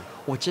意思，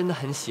我真的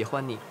很喜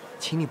欢你，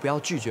请你不要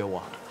拒绝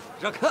我。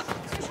让开！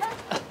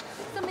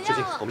怎么志静，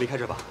样？我们离开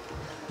这儿吧。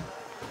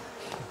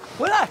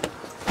回来！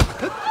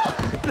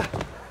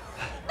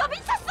老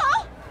兵撒手！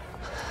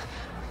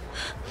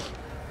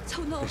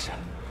臭孬！没事。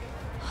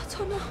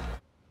臭孬！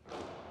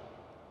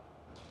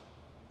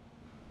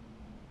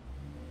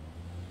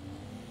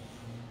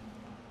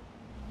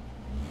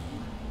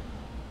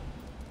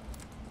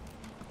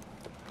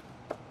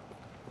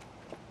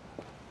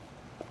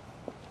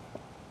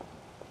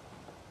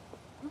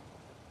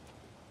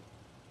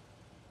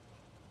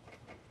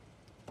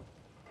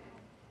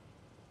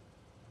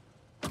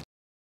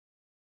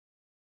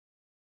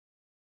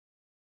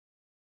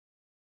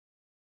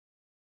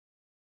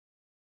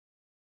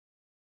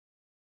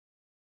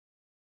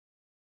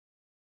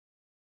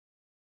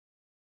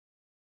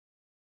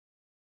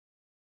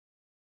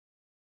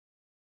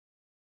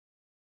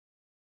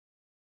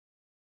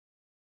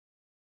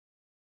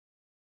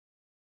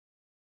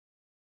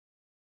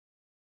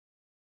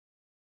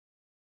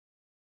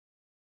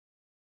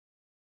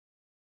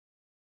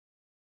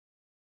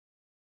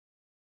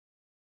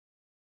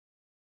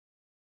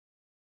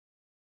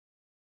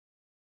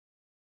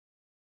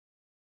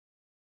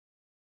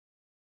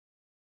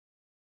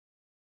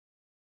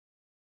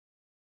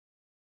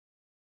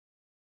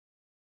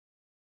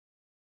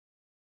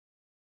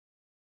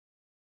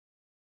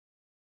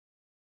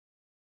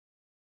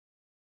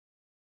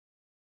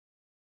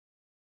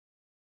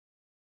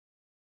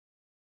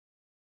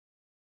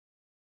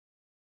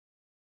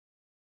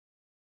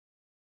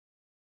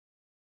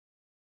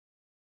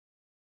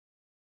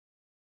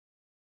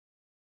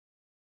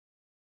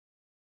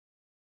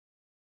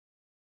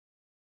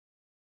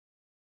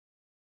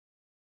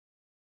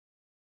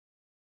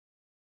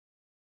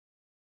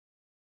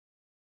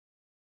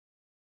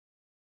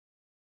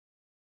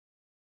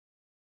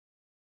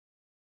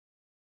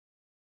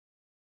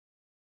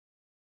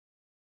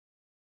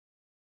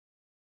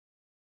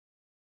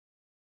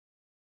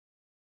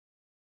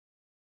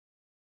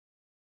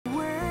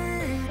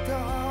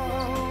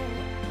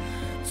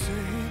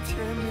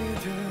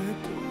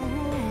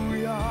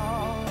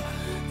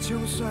就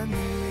算你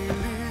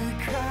离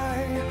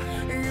开，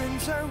仍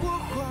在我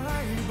怀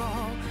抱，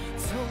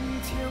从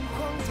天荒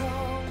到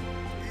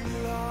地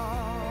老。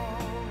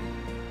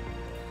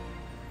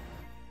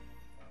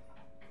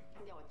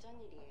 근데 어쩐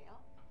일이에요?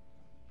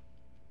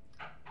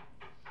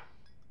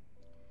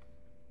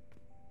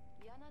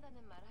 미안하다는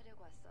말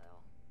하려고 왔어요.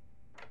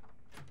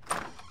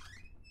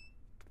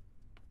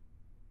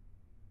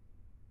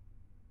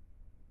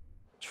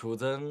 秋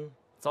珍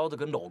早就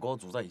跟乐哥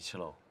住在一起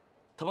了，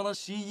他帮他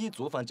洗衣、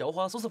做饭、浇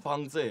花、收拾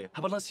房子，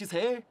还帮他洗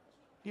车，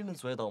你能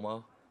做得到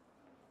吗？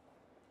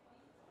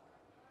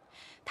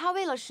 他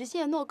为了实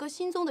现诺哥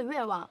心中的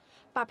愿望，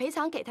把赔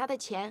偿给他的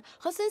钱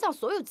和身上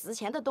所有值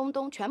钱的东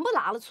东全部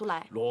拿了出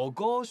来。乐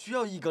哥需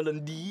要一个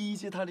能理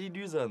解他的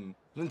女人，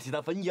能替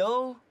他分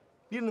忧，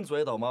你能做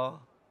得到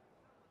吗？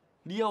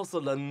你要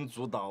是能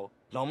做到，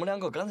那我们两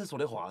个刚才说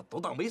的话都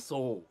当没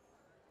说。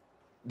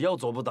你要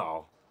做不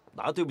到，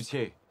那对不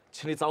起，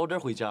请你早点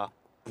回家，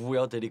不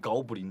要得你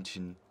高不领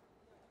情。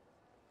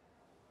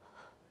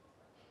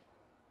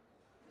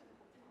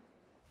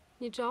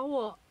 你找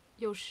我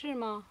有事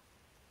吗？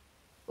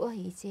我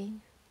已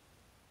经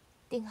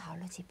订好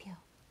了机票，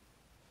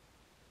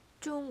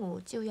中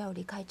午就要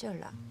离开这儿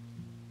了。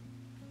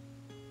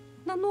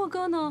那诺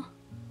哥呢？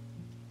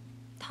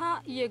他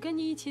也跟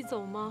你一起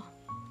走吗？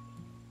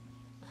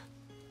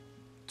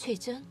翠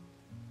珍，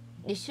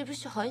你是不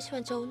是很喜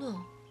欢周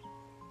诺？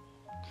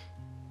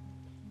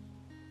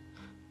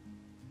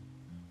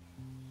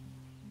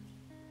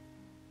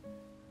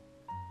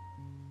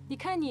你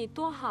看你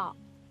多好。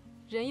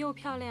 人又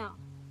漂亮，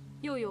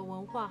又有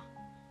文化，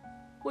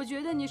我觉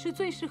得你是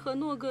最适合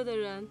诺哥的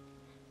人。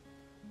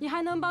你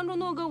还能帮助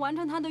诺哥完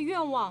成他的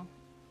愿望。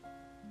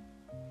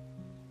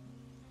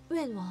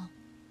愿望？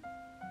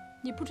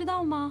你不知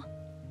道吗？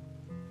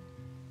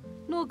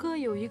诺哥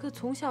有一个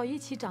从小一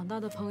起长大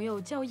的朋友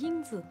叫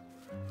英子。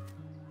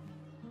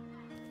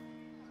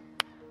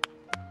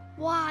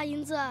哇，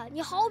英子，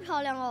你好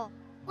漂亮哦！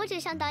我就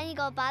想当一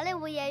个芭蕾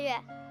舞演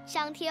员，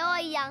像天鹅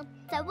一样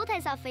在舞台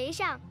上飞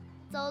翔。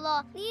 周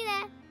罗，你呢？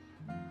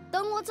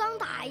等我长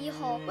大以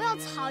后，我要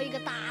造一个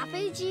大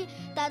飞机，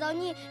带到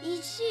你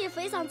一起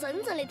飞上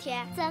真正的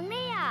天。真的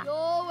呀？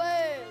哟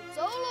喂，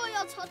周罗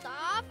要造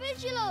大飞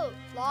机喽，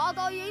拿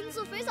到英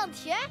子飞上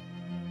天，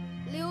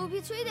牛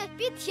皮吹得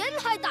比天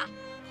还大。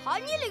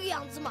看你那个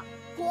样子嘛，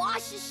瓜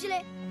兮兮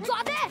的，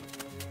抓得！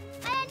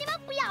哎呀，你们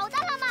不要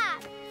他了嘛，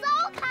走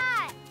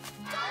开！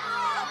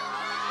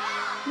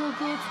诺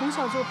哥从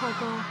小就怕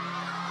高，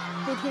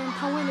那天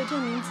他为了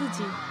证明自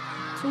己。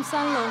 从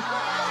3楼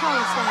跳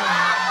了下来，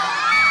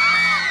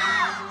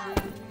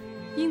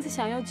英子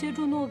想要接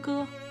住诺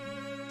哥，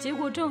结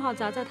果正好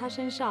砸在他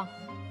身上，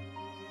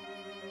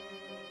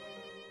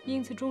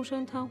英子终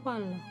身瘫痪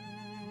了。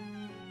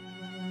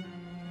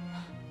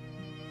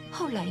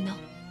后来呢？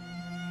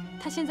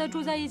他现在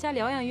住在一家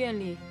疗养院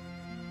里，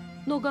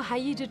诺哥还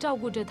一直照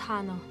顾着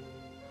他呢。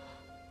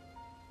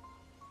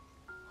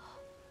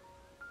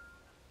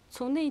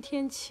从那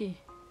天起，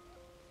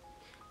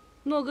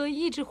诺哥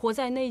一直活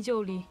在内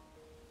疚里，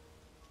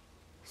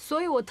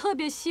所以我特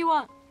别希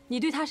望你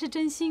对他是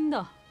真心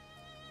的。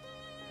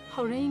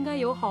好人应该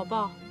有好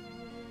报，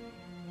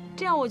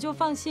这样我就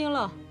放心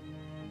了。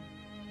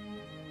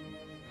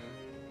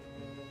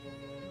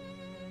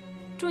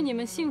祝你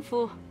们幸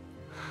福。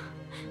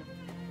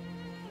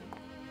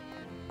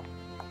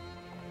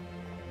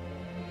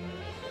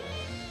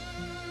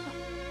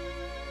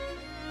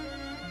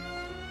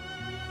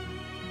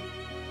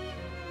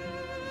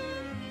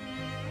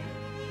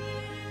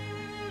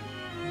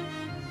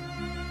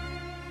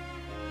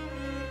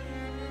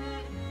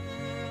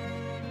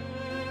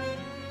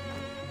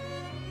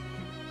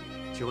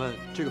请问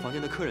这个房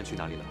间的客人去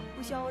哪里了？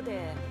不晓得。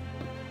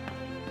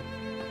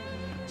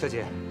小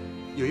姐，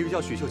有一个叫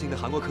许秀清的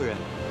韩国客人。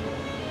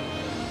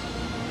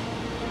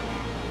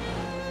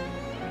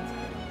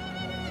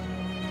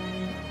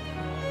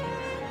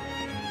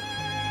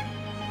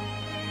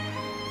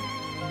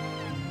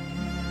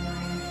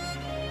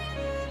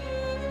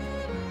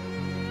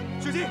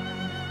秀清，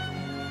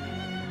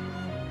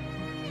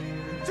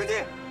秀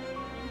清，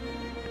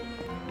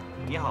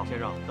你好，先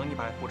生，等你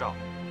牌护照。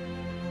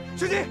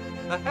秀清，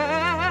出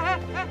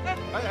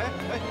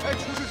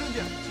示证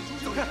件，请出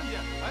示证件。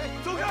哎，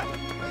走开！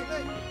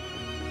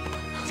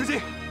秀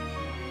清，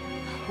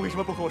为什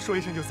么不和我说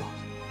一声就走？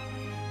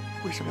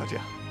为什么要这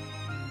样？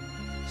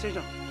先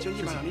生，请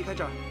你马上离开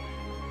这儿。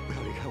不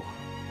要离开我。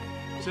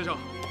先生，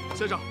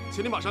先生，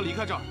请你马上离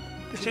开这儿。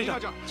先生，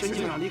请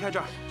你马上离开这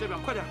儿。这边，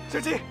快点。秀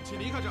清，请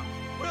离开这儿。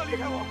不要离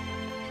开我。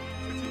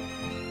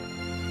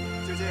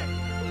秀清，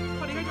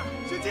快离开这儿。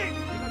秀清，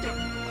离开这儿。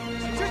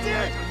秀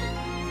清。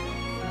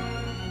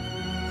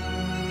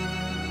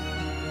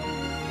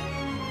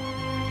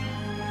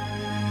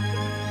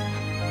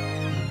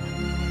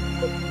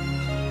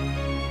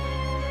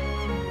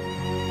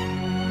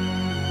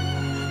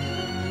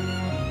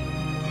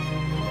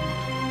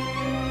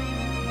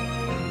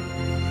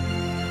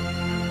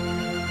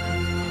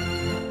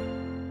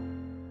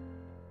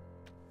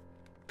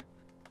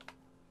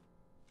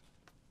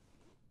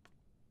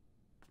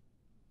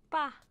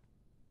爸，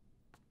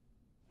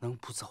能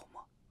不走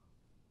吗？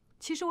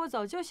其实我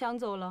早就想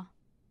走了。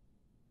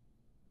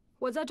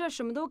我在这儿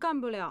什么都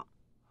干不了。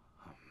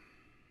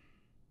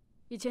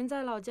以前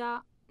在老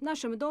家，那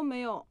什么都没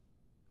有，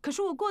可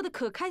是我过得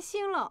可开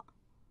心了。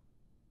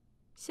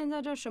现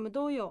在这儿什么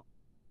都有，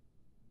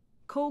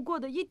可我过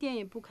得一点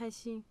也不开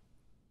心。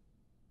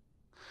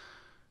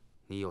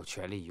你有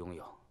权利拥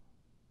有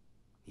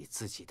你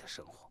自己的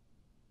生活。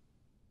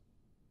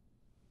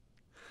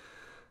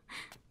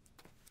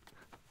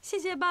谢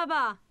谢爸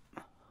爸，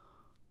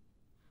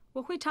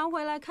我会常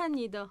回来看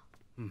你的。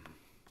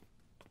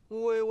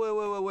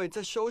喂，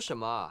在收什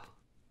么啊？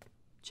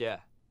姐，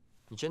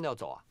你真的要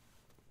走啊？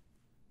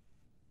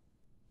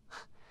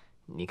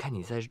你看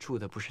你在这住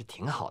的不是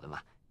挺好的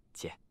吗？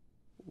姐，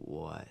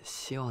我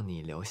希望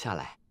你留下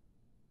来。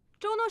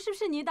周诺是不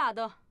是你打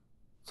的？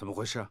怎么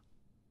回事？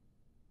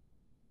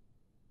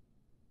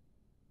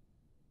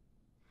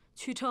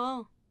曲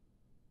成，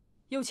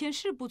有钱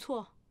是不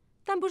错，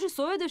但不是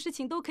所有的事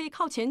情都可以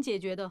靠钱解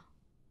决的。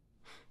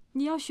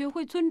你要学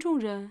会尊重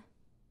人。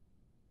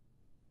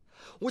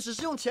我只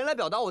是用钱来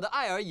表达我的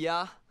爱而已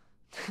啊！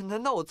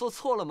难道我做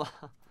错了吗？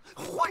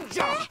混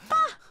账！爸，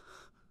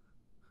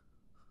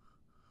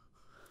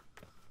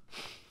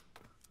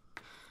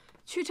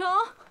曲成，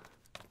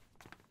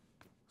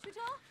曲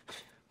成，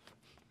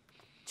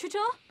曲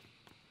成，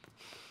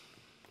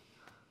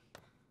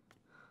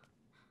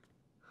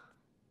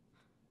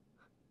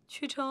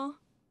曲成。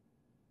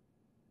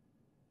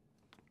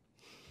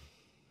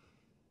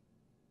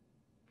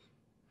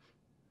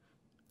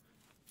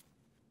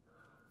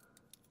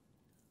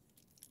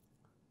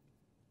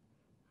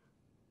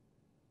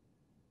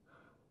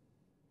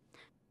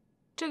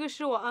这个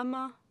是我阿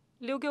妈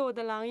留给我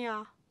的狼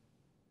牙，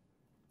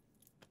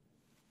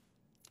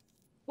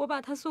我把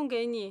它送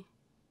给你。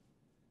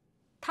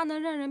它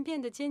能让人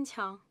变得坚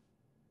强。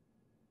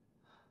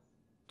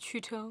曲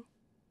成，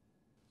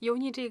有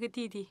你这个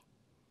弟弟，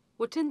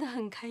我真的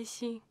很开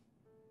心。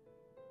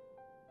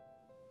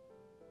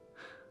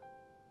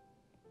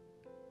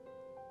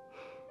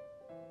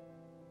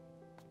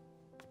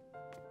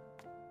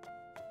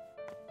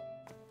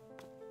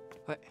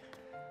喂。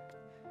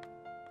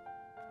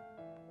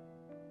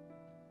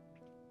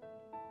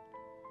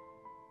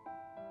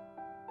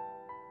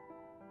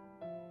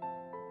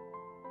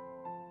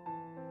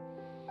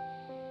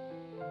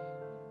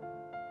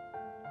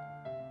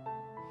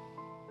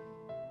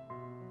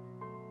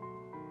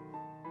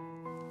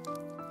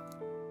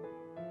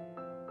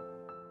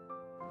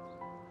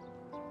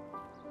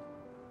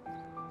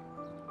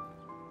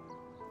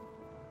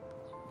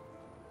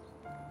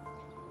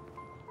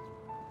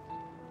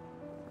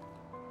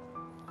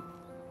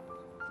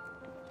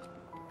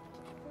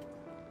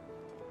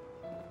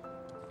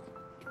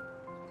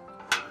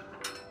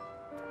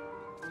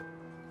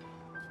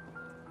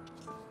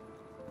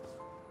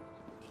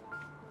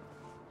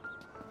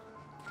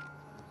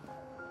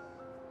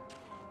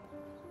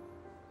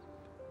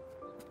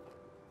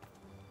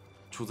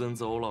出征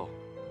走了，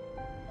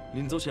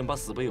临走前把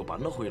石碑又搬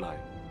了回来。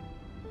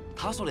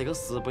他说那个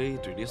石碑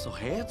对你说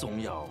很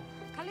重要，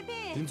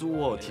叮嘱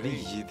我替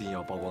你一定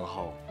要保管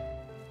好。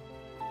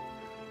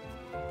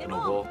龙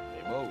哥，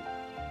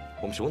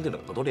我们兄弟那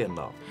么多年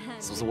了，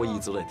是不是我一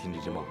直来听你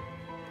的嘛？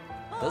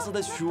但是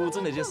在出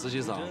征那件事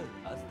情上，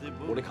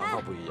我的看法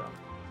不一样。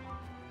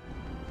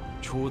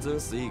出征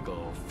是一个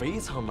非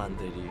常难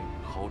得的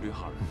好女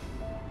孩。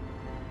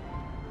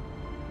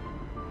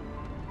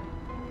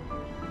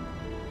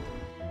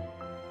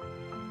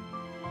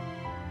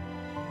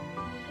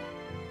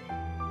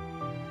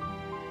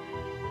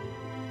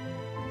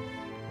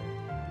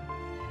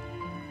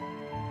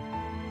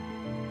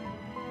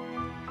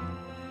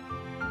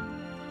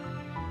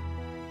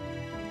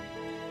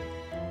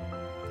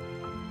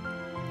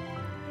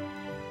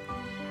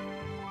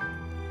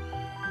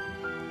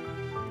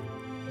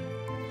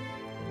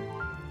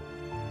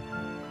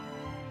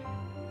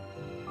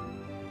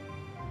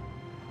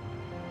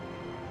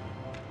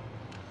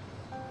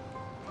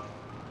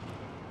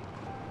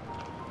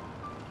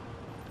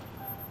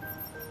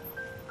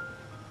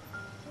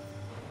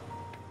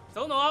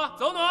周诺，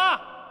周诺，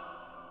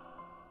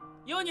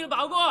有你的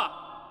包裹。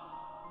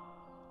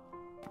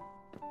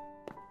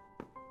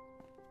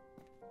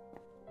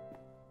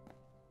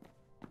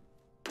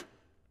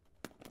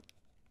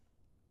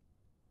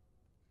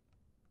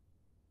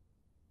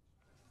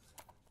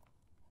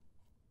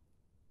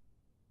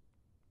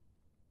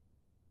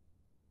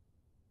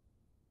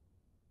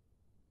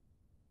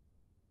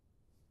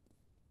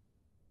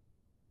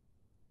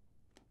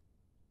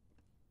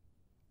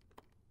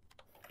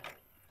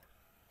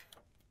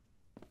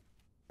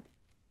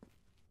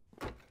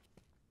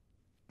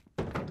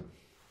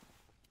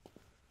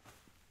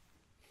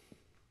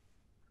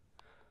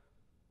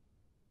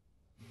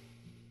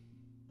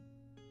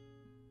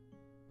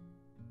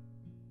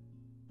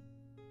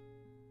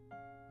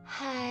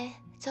嗨，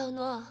周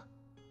诺，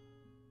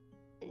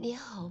你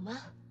好吗？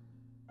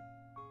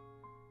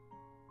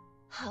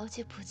好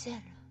久不见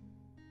了，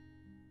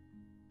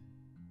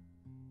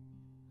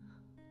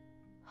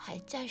还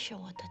赞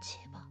赏我的气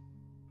吧？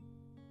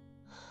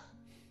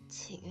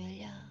请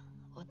原谅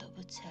我的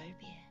不辞而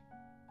别。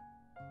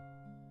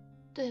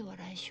对我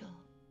来说，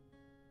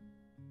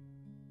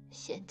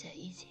现在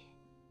已经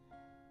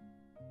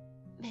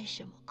没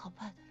什么可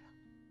怕的了。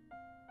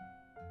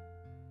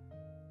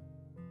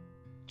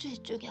最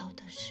重要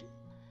的是，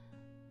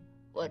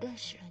我认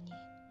识了你，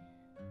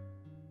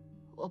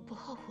我不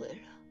后悔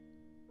了，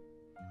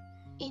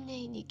因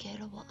为你给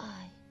了我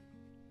爱，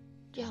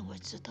让我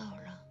知道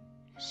了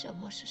什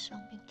么是生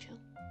命中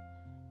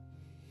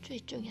最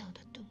重要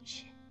的东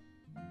西。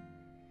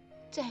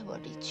在我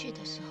离去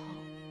的时候，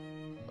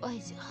我已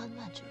经很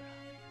满足了。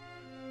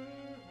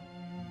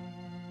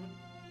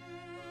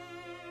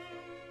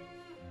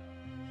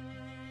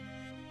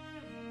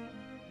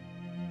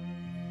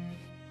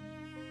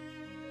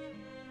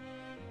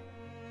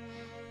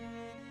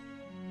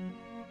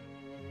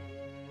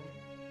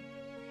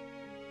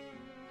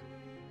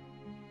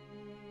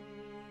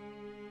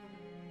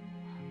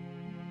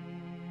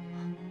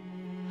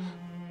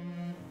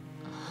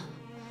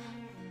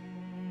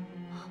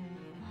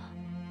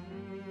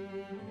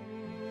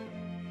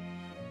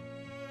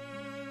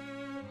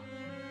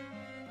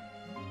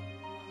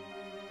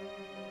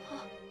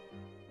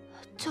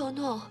周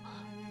诺，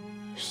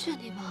是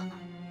你吗？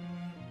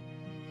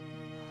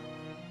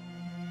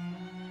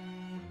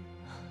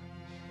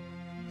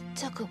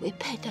这个未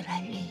配的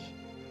来历，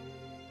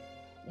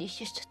你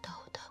是知道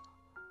的。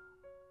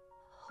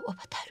我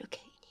把它留给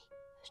你，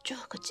做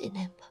个纪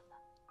念吧。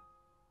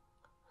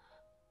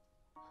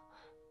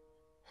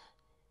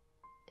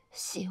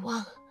希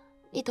望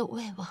你的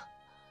愿望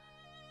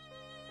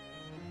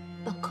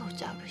能够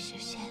早日实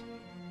现。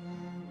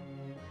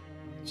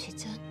曲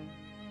珍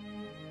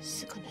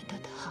是个难得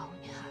的好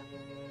女孩，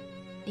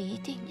你一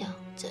定要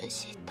珍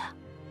惜她。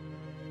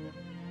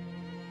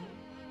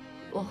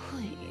我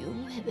会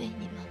永远为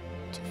你们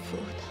祝福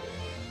的。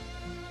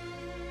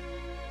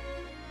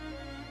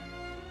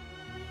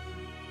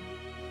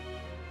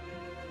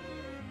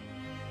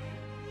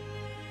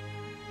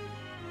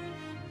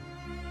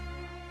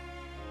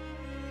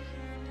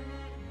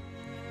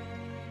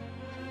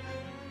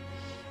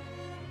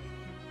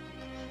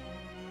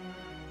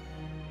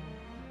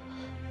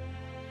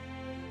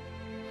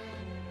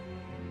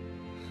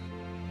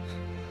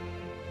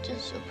真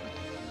舍不得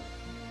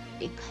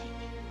离开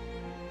你。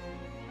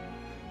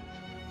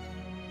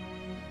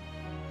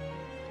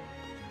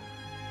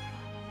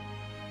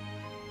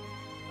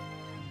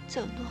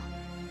周诺，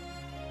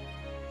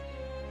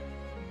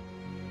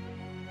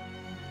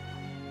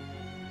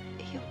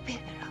永别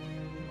了。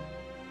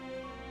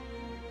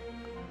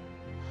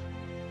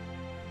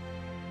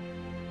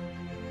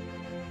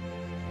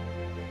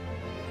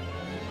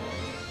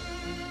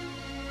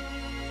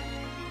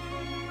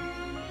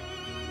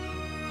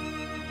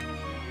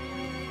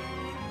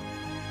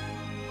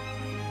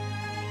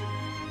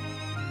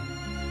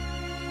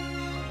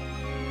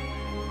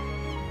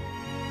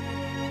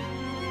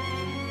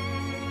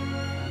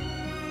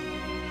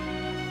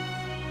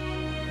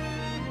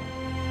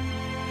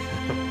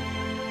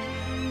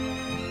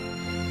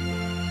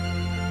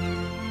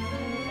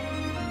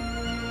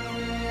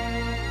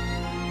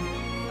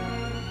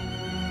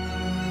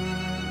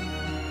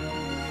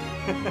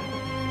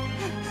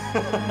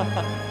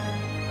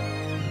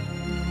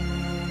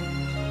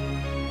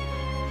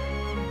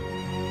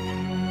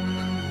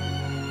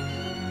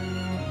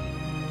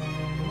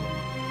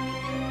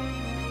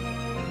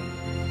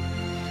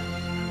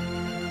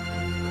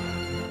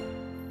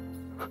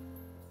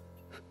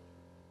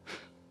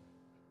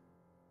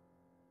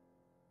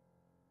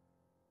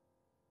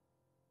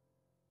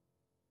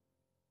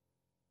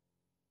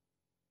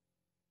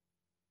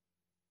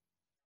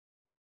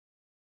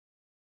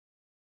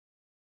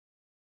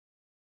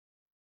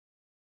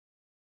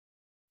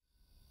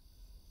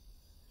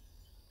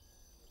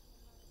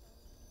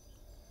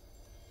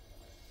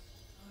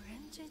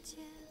之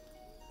间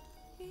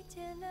遇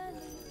见了你，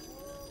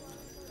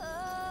后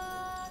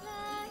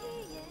来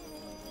也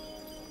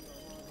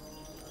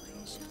回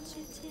首之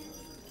间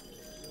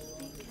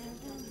离开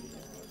了你，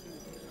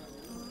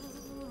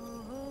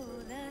后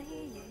来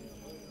也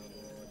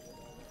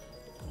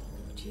不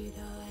知道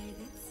爱的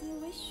滋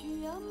味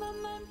需要慢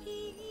慢品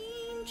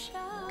尝，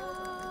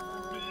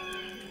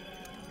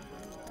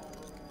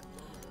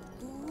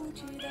不知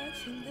道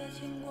情的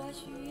牵挂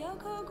需要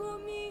刻骨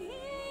铭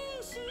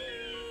心。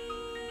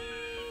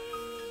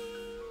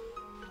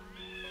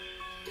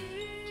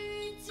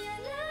遇见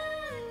了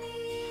你，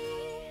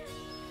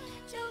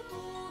就不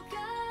该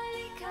离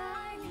开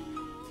你，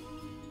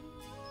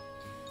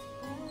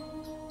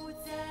不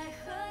再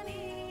和你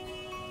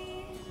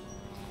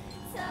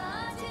擦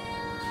肩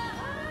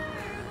而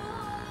过。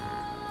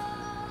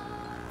偶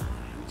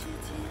然之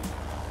间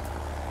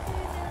遇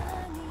见了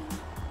你，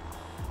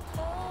后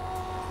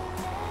来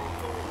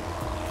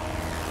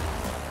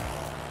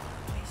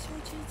回首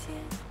之间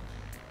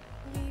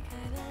离开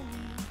了你。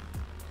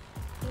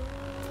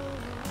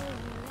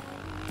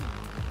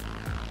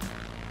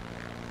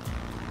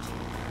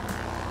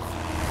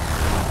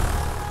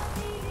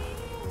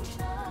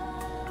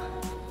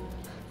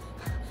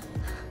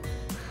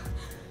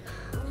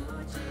不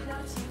知道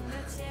情的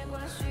牵挂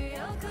需要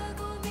刻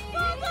骨